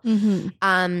trauma.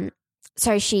 Mm-hmm.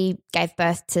 So she gave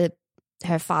birth to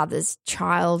her father's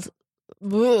child.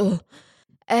 Ugh.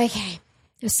 Okay.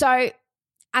 So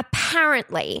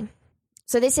apparently,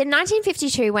 this in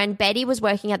 1952 when Betty was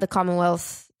working at the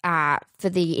Commonwealth for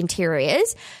the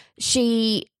interiors,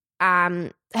 she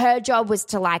her job was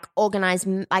to organize,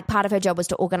 part of her job was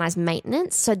to organize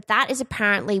maintenance. So that is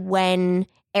apparently when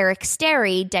Eric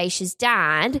Sterry, Daesh's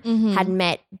dad, had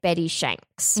met Betty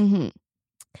Shanks. Mm-hmm.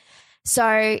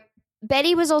 So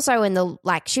Betty was also in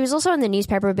she was also in the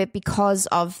newspaper a bit because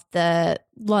of the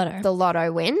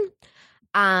lotto win.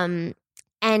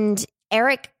 And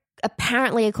Eric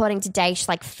apparently, according to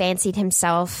Daesh, fancied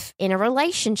himself in a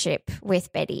relationship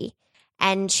with Betty.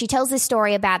 And she tells this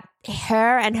story about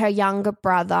her and her younger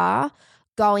brother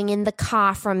going in the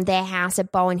car from their house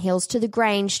at Bowen Hills to the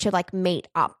Grange to meet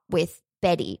up with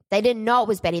Betty. They didn't know it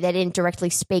was Betty. They didn't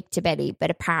directly speak to Betty, but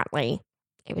apparently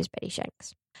it was Betty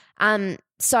Shanks.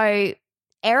 So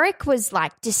Eric was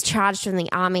like discharged from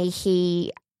the army.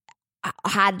 He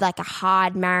had like a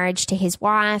hard marriage to his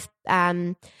wife,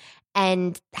 and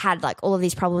had like all of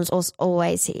these problems.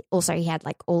 Also, he had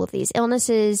like all of these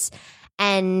illnesses,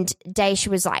 and Daisha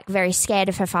was like very scared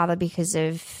of her father because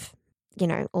of, you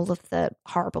know, all of the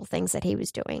horrible things that he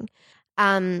was doing.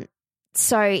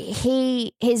 So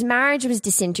his marriage was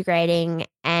disintegrating,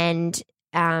 and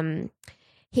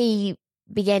he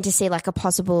began to see like a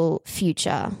possible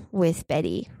future with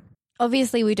Betty.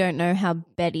 Obviously, we don't know how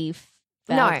Betty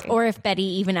felt, or if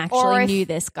Betty even actually knew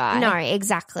this guy. No,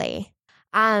 exactly.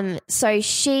 So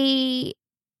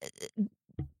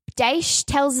Daesh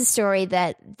tells the story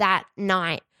that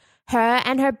night her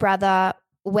and her brother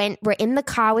were in the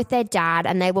car with their dad,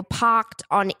 and they were parked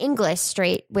on Inglis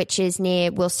Street, which is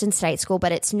near Wilson State School,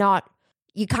 but it's not.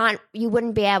 You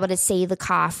wouldn't be able to see the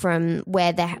car from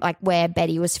where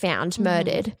Betty was found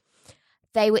murdered.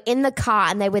 They were in the car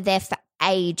and they were there for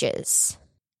ages.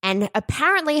 And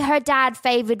apparently her dad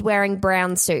favored wearing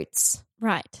brown suits.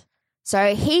 Right.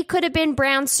 So he could have been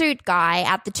brown suit guy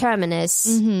at the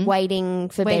terminus waiting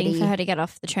for her to get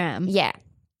off the tram. Yeah.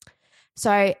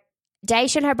 So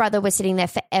Daesh and her brother were sitting there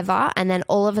forever, and then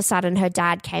all of a sudden her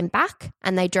dad came back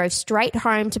and they drove straight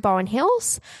home to Bowen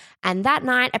Hills. And that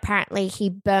night, apparently,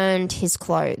 he burned his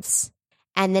clothes.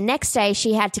 And the next day,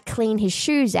 she had to clean his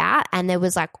shoes out, and there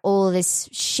was like all this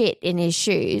shit in his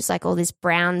shoes, like all this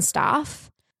brown stuff.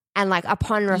 And like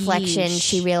upon reflection,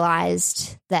 she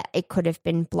realized that it could have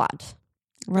been blood.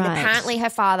 Right. And apparently, her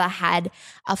father had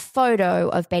a photo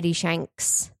of Betty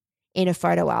Shanks in a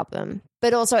photo album.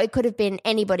 But also it could have been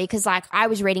anybody, because like I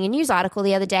was reading a news article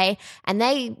the other day and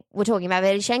they were talking about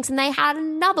Betty Shanks, and they had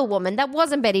another woman that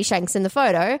wasn't Betty Shanks in the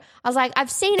photo. I was like,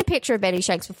 I've seen a picture of Betty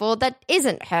Shanks before. That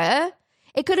isn't her.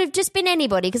 It could have just been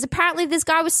anybody, because apparently this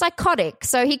guy was psychotic.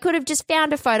 So he could have just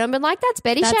found a photo and been like, that's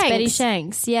Betty Shanks. That's Betty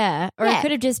Shanks, yeah. Or it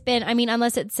could have just been, I mean,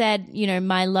 unless it said, you know,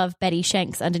 my love Betty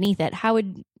Shanks underneath it. How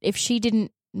would, if she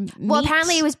didn't Well,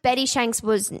 apparently it was Betty Shanks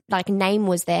was, like, name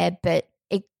was there, but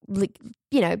it,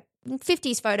 you know,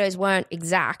 50s photos weren't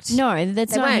exact. No,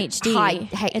 that's not HD.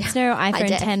 It's no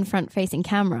iPhone 10 front-facing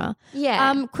camera.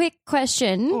 Yeah. Quick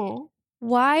question.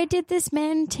 Why did this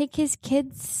man take his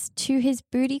kids to his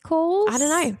booty calls? I don't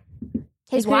know.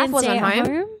 His wife wasn't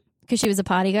home. Because she was a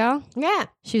party girl? Yeah.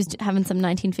 She was having some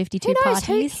 1952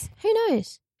 parties. Who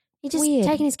knows? He just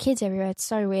taking his kids everywhere. It's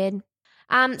so weird.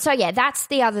 So, yeah, that's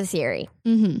the other theory,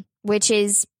 which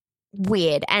is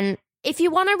weird. And if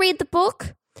you want to read the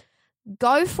book,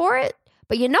 go for it,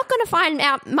 but you're not going to find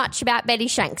out much about Betty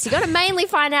Shanks. You're going to mainly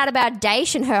find out about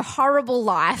Daesh and her horrible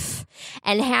life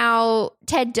and how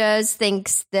Ted Durst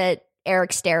thinks that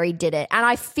Eric Sterry did it. And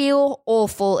I feel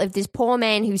awful if this poor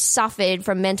man who suffered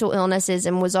from mental illnesses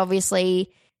and was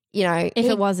obviously, you know... If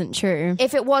it wasn't true.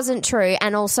 If it wasn't true.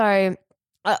 And also,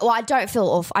 I don't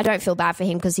feel bad for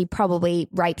him, because he probably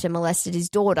raped and molested his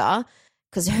daughter.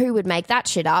 Because who would make that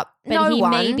shit up? But no he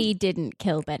one. maybe didn't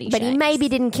kill Betty Shanks. But he maybe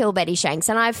didn't kill Betty Shanks.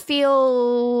 And I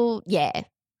feel,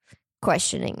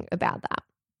 questioning about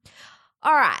that.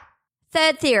 All right.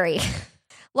 Third theory.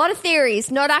 A lot of theories,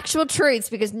 not actual truths,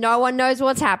 because no one knows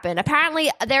what's happened.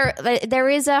 Apparently, there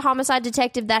is a homicide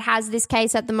detective that has this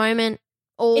case at the moment.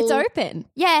 It's open.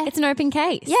 Yeah. It's an open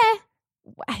case. Yeah.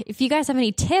 If you guys have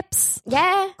any tips,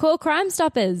 call Crime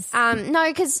Stoppers. No,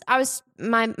 because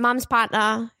my mum's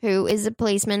partner, who is a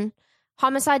policeman.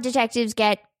 Homicide detectives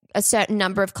get a certain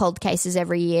number of cold cases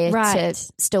every year to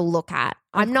still look at.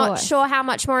 I'm not sure how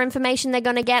much more information they're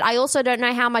going to get. I also don't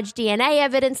know how much DNA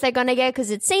evidence they're going to get, because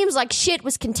it seems like shit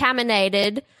was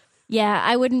contaminated. Yeah,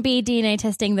 I wouldn't be DNA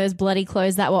testing those bloody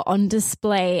clothes that were on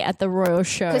display at the Royal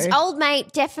Show. Because old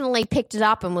mate definitely picked it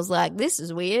up and was like, this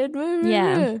is weird.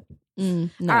 Yeah. No.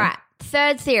 All right.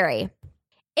 Third theory.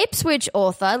 Ipswich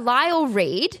author Lyle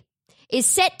Reed is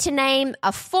set to name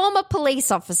a former police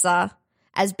officer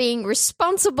as being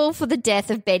responsible for the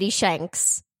death of Betty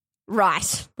Shanks.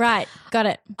 Right. Got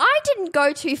it. I didn't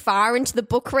go too far into the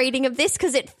book reading of this,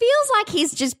 because it feels like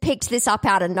he's just picked this up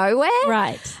out of nowhere.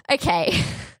 Right. Okay.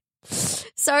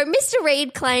 So Mr.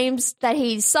 Reed claims that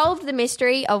he solved the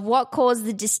mystery of what caused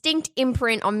the distinct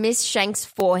imprint on Miss Shanks'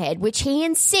 forehead, which he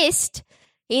insisted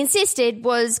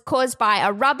was caused by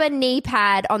a rubber knee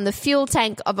pad on the fuel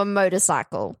tank of a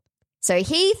motorcycle. So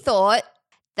he thought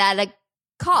that a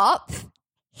cop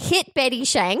hit Betty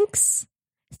Shanks,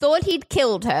 thought he'd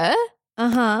killed her.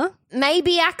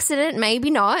 Maybe accident, maybe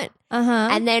not.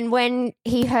 And then when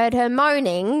he heard her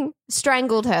moaning,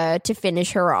 strangled her to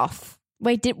finish her off.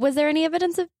 Wait, was there any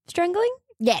evidence of strangling?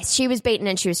 Yes, she was beaten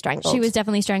and she was strangled. She was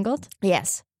definitely strangled?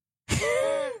 Yes.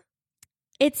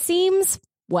 It seems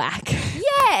whack.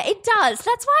 Yeah, it does.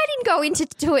 That's why I didn't go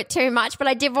into it too much, but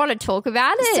I did want to talk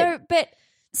about it.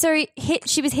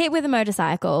 She was hit with a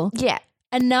motorcycle. Yeah.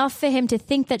 Enough for him to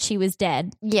think that she was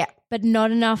dead. Yeah. But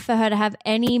not enough for her to have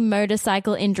any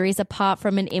motorcycle injuries apart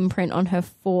from an imprint on her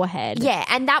forehead. Yeah,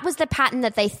 and that was the pattern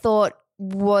that they thought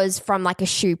was from like a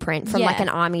shoe print, from like an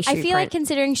army shoe print. I feel like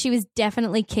considering she was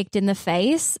definitely kicked in the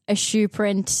face, a shoe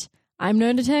print, I'm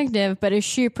no detective, but a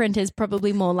shoe print is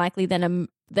probably more likely than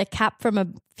the cap from a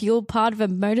fuel part of a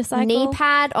motorcycle. Knee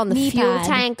pad on the fuel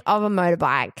tank of a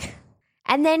motorbike.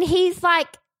 And then he's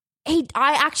like, I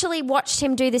actually watched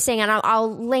him do this thing, and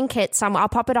I'll link it somewhere. I'll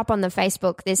pop it up on the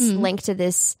Facebook, this link to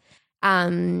this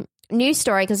news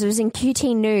story, because it was in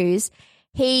QT News.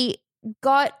 He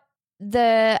got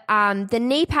the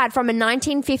knee pad from a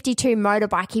 1952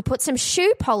 motorbike. He put some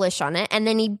shoe polish on it, and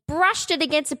then he brushed it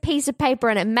against a piece of paper,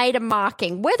 and it made a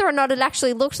marking. Whether or not it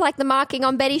actually looks like the marking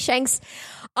on Betty Shanks,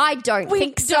 I don't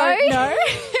think so. Don't know.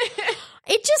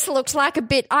 It just looks like a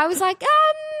bit. I was like,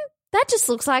 that just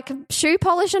looks like shoe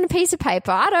polish on a piece of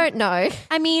paper. I don't know.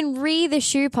 I mean, the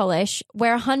shoe polish,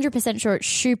 we're 100% sure it's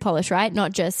shoe polish, right?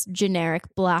 Not just generic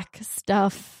black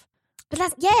stuff.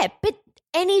 But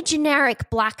any generic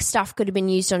black stuff could have been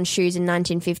used on shoes in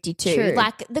 1952. True.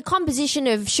 Like the composition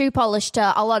of shoe polish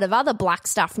to a lot of other black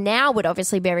stuff now would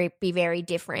obviously be very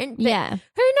different. But yeah. Who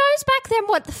knows back then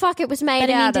what the fuck it was made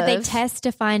out of? Did they test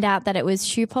to find out that it was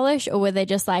shoe polish, or were they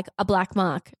just like a black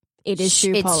mark? It is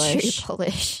shoe polish. It's shoe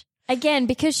polish. Again,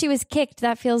 because she was kicked,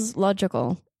 that feels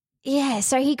logical. Yeah,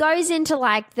 so he goes into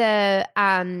like the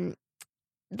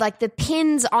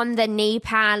pins on the knee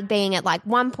pad being at like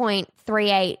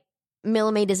 1.38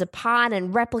 millimeters apart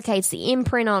and replicates the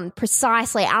imprint on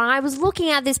precisely. And I was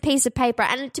looking at this piece of paper,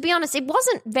 and to be honest, it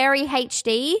wasn't very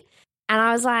HD. And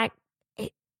I was like,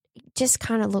 it just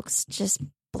kind of looks just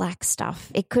black stuff.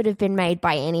 It could have been made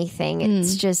by anything.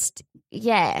 It's just,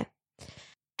 yeah.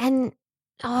 And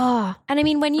I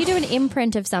mean, when you do an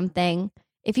imprint of something,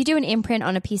 if you do an imprint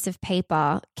on a piece of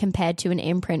paper compared to an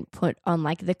imprint put on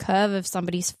like the curve of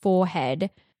somebody's forehead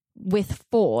with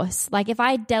force, like if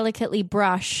I delicately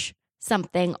brush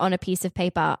something on a piece of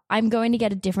paper, I'm going to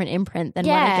get a different imprint than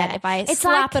what I get if I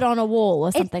slap it on a wall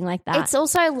or something like that. It's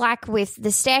also like with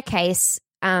The Staircase,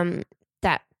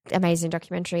 that amazing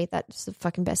documentary. That's the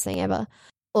fucking best thing ever.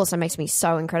 Also makes me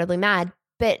so incredibly mad.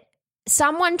 But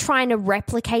someone trying to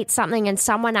replicate something and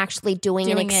someone actually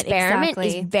doing an experiment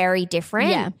is very different.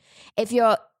 Yeah. If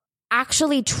you're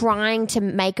actually trying to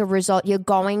make a result, you're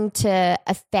going to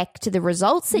affect the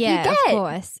results that you get. Yeah, of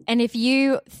course. And if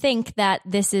you think that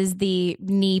this is the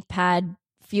knee pad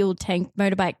fuel tank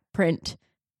motorbike print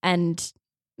and,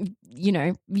 you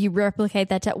know, you replicate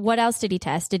that, what else did he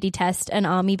test? Did he test an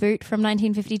army boot from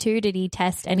 1952? Did he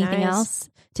test anything else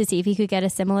to see if he could get a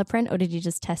similar print, or did he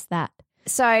just test that?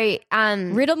 So,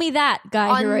 riddle me that,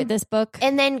 guy who wrote this book.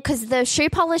 And then, because the shoe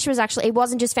polish was actually, it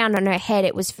wasn't just found on her head,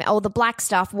 it was, all the black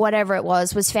stuff, whatever it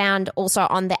was found also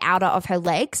on the outer of her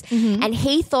legs. Mm-hmm. And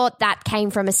he thought that came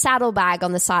from a saddlebag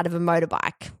on the side of a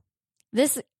motorbike.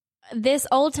 This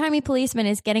old-timey policeman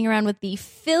is getting around with the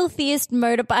filthiest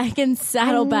motorbike and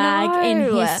saddlebag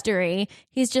in history.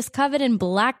 He's just covered in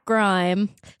black grime.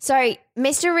 So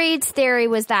Mr. Reed's theory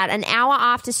was that an hour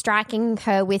after striking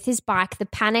her with his bike, the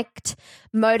panicked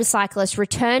motorcyclist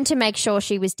returned to make sure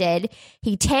she was dead.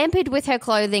 He tampered with her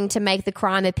clothing to make the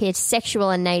crime appear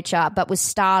sexual in nature, but was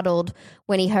startled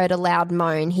when he heard a loud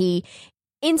moan. He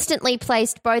instantly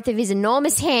placed both of his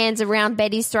enormous hands around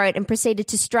Betty's throat and proceeded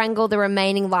to strangle the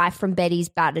remaining life from Betty's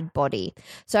battered body.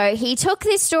 So he took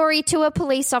this story to a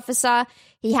police officer.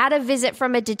 He had a visit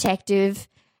from a detective,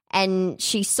 and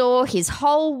she saw his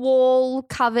whole wall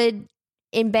covered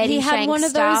in Betty Shanks stuff. He had one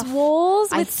of those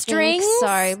walls with strings?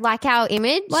 So, like our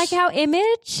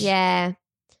image. Yeah.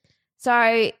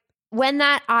 So when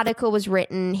that article was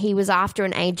written, he was after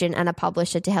an agent and a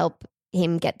publisher to help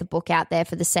him get the book out there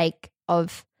for the sake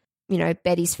of, you know,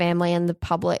 Betty's family and the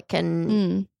public.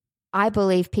 And I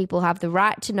believe people have the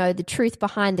right to know the truth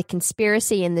behind the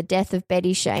conspiracy and the death of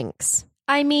Betty Shanks.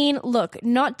 I mean, look,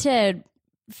 not to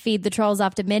feed the trolls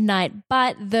after midnight,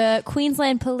 but the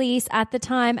Queensland police at the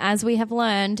time, as we have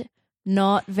learned,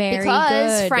 not very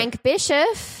good. Frank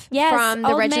Bishop from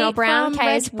the Reginald Brown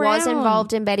case was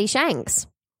involved in Betty Shanks.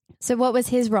 So what was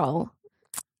his role?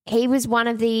 He was one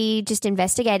of the just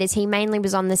investigators. He mainly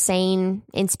was on the scene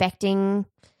inspecting.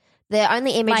 The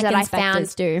only image that I found,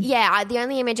 the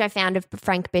only image I found of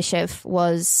Frank Bishop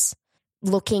was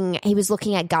he was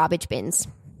looking at garbage bins.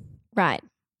 Right.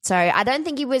 So I don't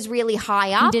think he was really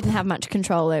high up. He didn't have much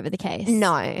control over the case.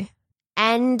 No.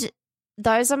 And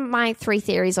those are my three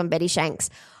theories on Betty Shanks.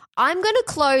 I'm going to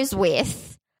close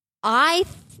with, I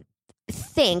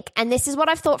think, and this is what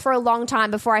I've thought for a long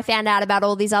time before I found out about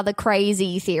all these other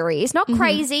crazy theories. Not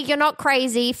crazy, you're not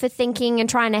crazy for thinking and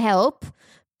trying to help,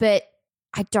 but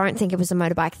I don't think it was a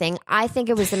motorbike thing. I think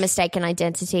it was the mistaken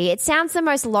identity. It sounds the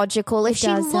most logical. If she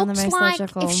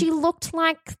looked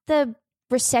like the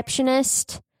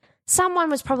receptionist, someone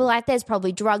was probably like, there's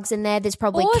probably drugs in there, there's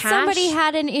probably or cash. Somebody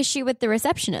had an issue with the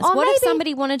receptionist. What if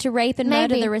somebody wanted to rape and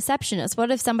murder the receptionist? What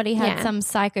if somebody had some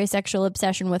psychosexual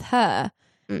obsession with her?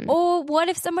 Or what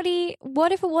if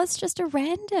it was just a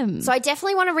random? So I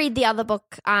definitely want to read the other book,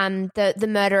 the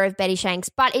Murder of Betty Shanks,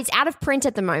 but it's out of print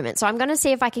at the moment. So I'm going to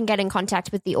see if I can get in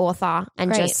contact with the author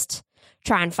and just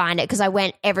try and find it, because I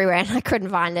went everywhere and I couldn't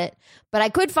find it. But I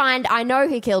could find I Know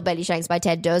Who Killed Betty Shanks by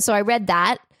Ted Durst. So I read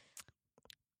that.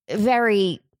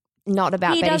 Very not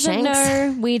about Betty Shanks. He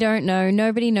doesn't know. We don't know.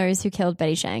 Nobody knows who killed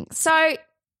Betty Shanks. So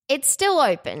it's still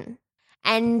open.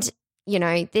 And, you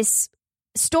know, this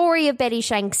story of Betty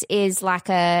Shanks is like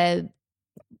it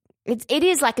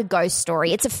is like a ghost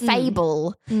story. It's a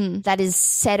fable that is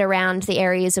set around the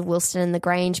areas of Wilston and the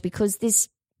Grange, because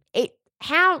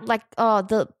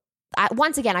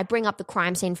once again, I bring up the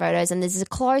crime scene photos, and there's a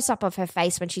close-up of her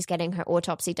face when she's getting her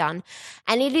autopsy done,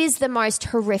 and it is the most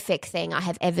horrific thing I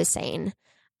have ever seen.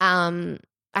 I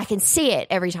can see it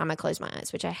every time I close my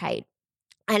eyes, which I hate,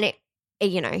 and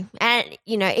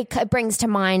it brings to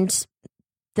mind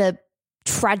the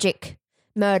tragic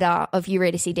murder of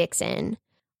Eurydice Dixon.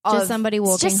 Just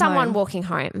someone walking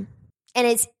home. And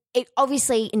it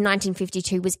obviously in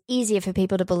 1952 was easier for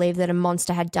people to believe that a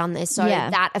monster had done this. So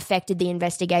that affected the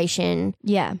investigation.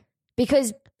 Yeah.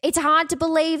 Because it's hard to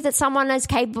believe that someone is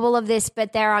capable of this,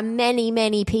 but there are many,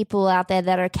 many people out there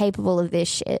that are capable of this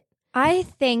shit. I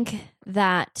think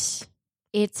that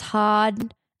it's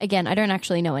hard. Again, I don't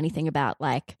actually know anything about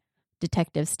like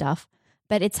detective stuff.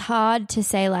 But it's hard to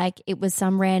say like it was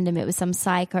some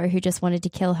psycho who just wanted to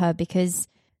kill her, because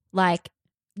like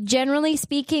generally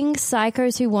speaking,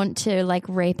 psychos who want to like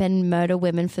rape and murder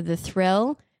women for the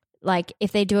thrill, like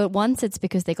if they do it once, it's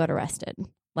because they got arrested.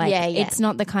 Like it's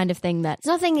not the kind of thing that... It's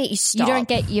nothing that you stop. You don't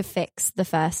get your fix the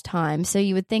first time. So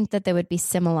you would think that there would be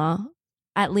similar,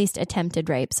 at least attempted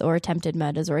rapes or attempted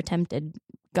murders or attempted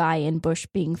guy in bush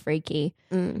being freaky.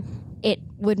 It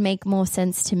would make more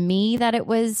sense to me that it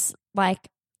was like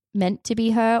meant to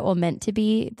be her or meant to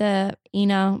be the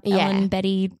Ina, Ellen,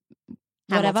 Betty,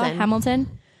 whatever,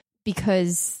 Hamilton,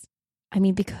 because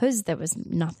there was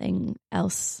nothing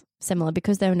else similar,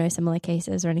 because there were no similar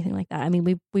cases or anything like that. I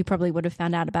mean, we probably would have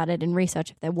found out about it in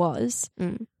research if there was.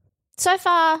 So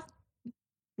far,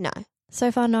 no.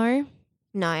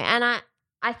 No, and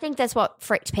I think that's what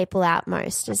freaked people out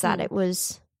most, is that it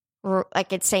was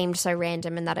like it seemed so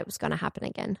random and that it was going to happen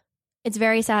again. It's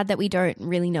very sad that we don't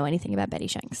really know anything about Betty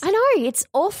Shanks. I know, it's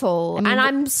awful. I mean, and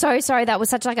I'm so sorry that was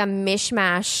such like a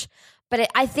mishmash. But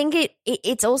I think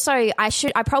it's also,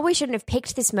 I probably shouldn't have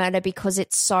picked this murder because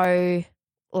it's so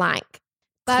like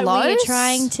but close. We're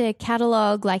trying to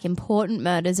catalogue like important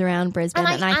murders around Brisbane,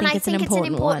 and I think it's an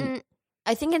important one.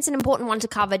 I think it's an important one to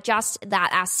cover, just that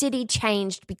our city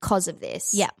changed because of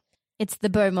this. Yeah. It's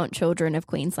the Beaumont children of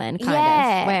Queensland, kind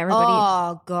of. Where everybody...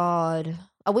 Oh, God.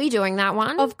 Are we doing that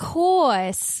one? Of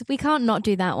course. We can't not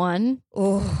do that one.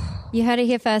 Oh. You heard it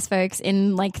here first, folks.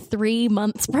 In like 3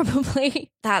 months,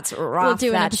 probably. That's rough. We'll do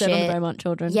an episode on the Beaumont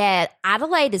children. Yeah,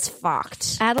 Adelaide is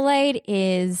fucked. Adelaide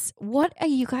is... What are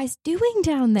you guys doing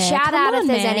down there? Shout out if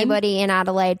there's anybody in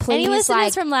Adelaide. Please, any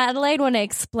listeners from Adelaide want to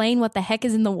explain what the heck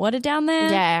is in the water down there?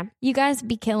 Yeah. You guys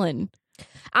be killing.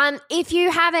 If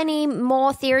you have any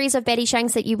more theories of Betty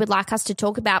Shanks that you would like us to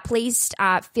talk about, please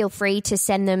feel free to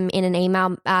send them in an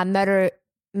email, murder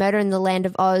in the land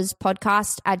of Oz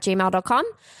podcast @gmail.com.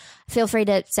 Feel free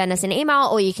to send us an email,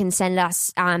 or you can send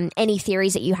us any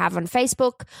theories that you have on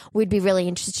Facebook. We'd be really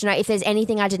interested to know. If there's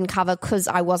anything I didn't cover because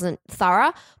I wasn't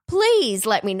thorough, please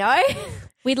let me know.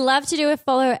 We'd love to do a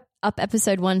follow-up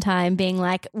episode one time being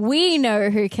like, we know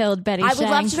who killed Betty Shanks. I would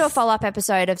love to do a follow-up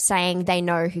episode of saying they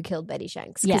know who killed Betty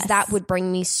Shanks, because that would bring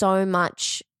me so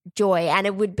much joy, and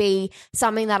it would be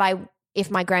something that if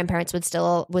my grandparents were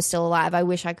still alive, I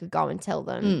wish I could go and tell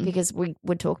them, because we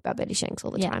would talk about Betty Shanks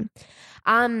all the time.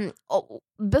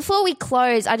 Before we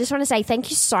close, I just want to say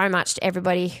thank you so much to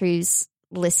everybody who's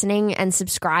listening and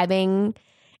subscribing.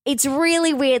 It's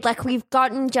really weird. Like, we've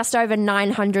gotten just over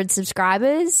 900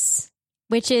 subscribers.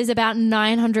 Which is about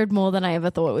 900 more than I ever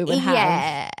thought we would have.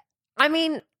 Yeah. I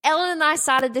mean, Ellen and I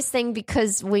started this thing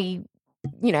because we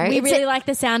really like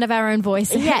the sound of our own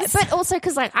voices. Yeah, but also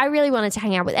because like I really wanted to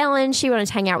hang out with Ellen. She wanted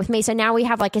to hang out with me. So now we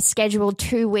have like a scheduled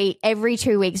every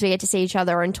 2 weeks we get to see each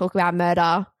other and talk about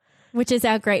murder. which is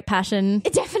our great passion.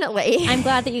 Definitely. I'm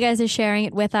glad that you guys are sharing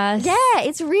it with us. Yeah,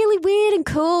 it's really weird and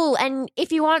cool. And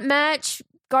if you want merch,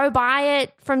 go buy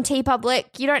it from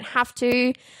TeePublic. You don't have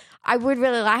to. I would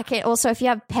really like it. Also, if you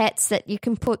have pets, that you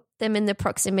can put them in the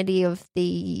proximity of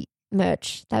the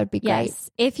merch. That would be great. Yes.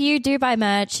 If you do buy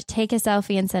merch, take a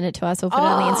selfie and send it to us. We'll put it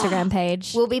on the Instagram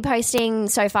page. We'll be posting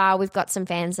so far. We've got some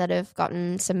fans that have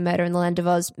gotten some Murder in the Land of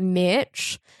Oz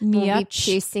merch. We'll be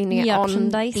posting it on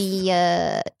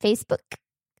the Facebook.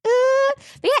 But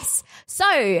yes.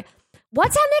 So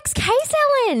what's our next case,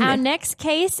 Ellen? Our next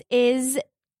case is,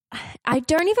 I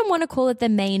don't even want to call it the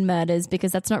Maine murders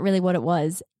because that's not really what it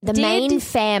was. The Maine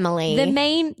family.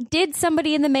 Did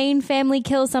somebody in the Maine family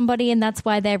kill somebody and that's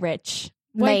why they're rich?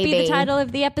 Won't be the title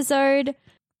of the episode.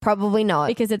 Probably not.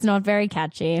 Because it's not very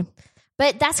catchy.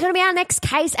 But that's going to be our next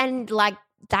case, and like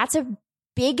that's a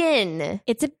biggin.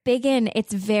 It's a biggin.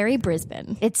 It's very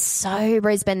Brisbane. It's so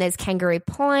Brisbane. There's Kangaroo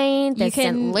Point. There's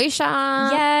St. Lucia.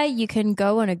 Yeah, you can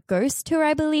go on a ghost tour,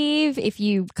 I believe. If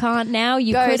you can't now,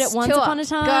 you could at once upon a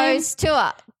time. Ghost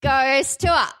tour. Let's do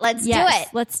it.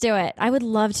 Let's do it. I would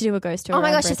love to do a ghost tour. Oh my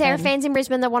gosh, Brisbane. if there are fans in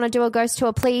Brisbane that want to do a ghost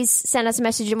tour, please send us a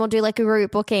message and we'll do like a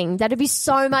group booking. That'd be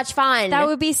so much fun. That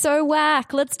would be so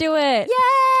whack. Let's do it.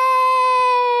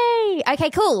 Yay! Okay,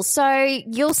 cool. So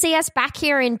you'll see us back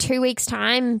here in 2 weeks'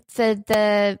 time for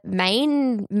the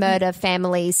Maine murder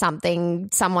family something.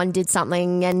 Someone did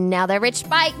something and now they're rich.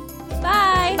 Bye.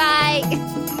 Bye. Bye.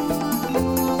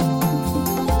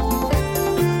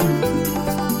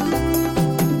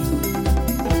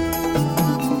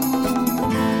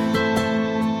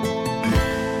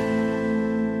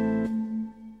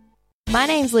 My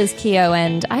name's Liz Keogh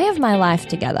and I have my life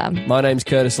together. My name's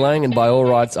Curtis Lang and by all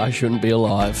rights I shouldn't be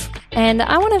alive. And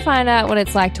I want to find out what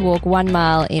it's like to walk 1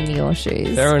 mile in your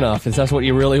shoes. Fair enough. If that's what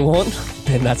you really want,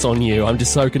 then that's on you. I'm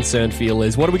just so concerned for you,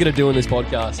 Liz. What are we going to do in this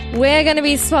podcast? We're going to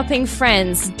be swapping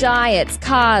friends, diets,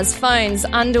 cars, phones,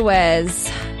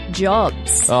 underwears,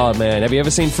 jobs. Oh man, have you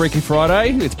ever seen Freaky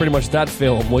Friday? It's pretty much that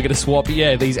film. We're going to swap,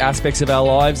 these aspects of our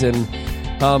lives and...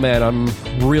 Oh man, I'm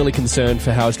really concerned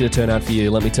for how it's going to turn out for you,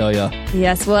 let me tell you.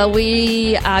 Yes, well,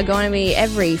 we are going to be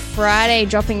every Friday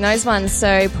dropping those ones,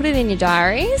 so put it in your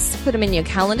diaries, put them in your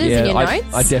calendars, in your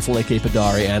notes. I definitely keep a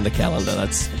diary and a calendar.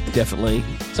 That's definitely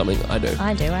something I do.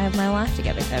 I do. I have my life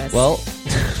together, Curtis. Well,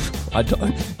 I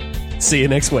don't. See you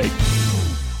next week.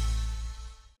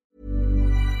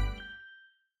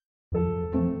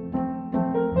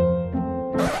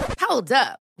 Hold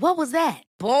up. What was that?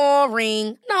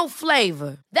 Boring. No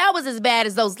flavor. That was as bad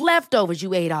as those leftovers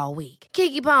you ate all week.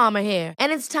 Keke Palmer here.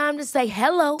 And it's time to say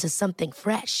hello to something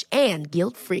fresh and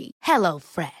guilt-free. Hello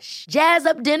Fresh. Jazz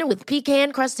up dinner with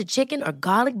pecan-crusted chicken or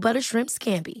garlic butter shrimp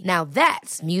scampi. Now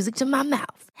that's music to my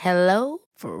mouth. Hello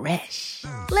Fresh.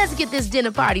 Let's get this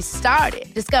dinner party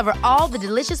started. Discover all the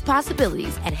delicious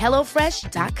possibilities at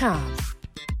HelloFresh.com.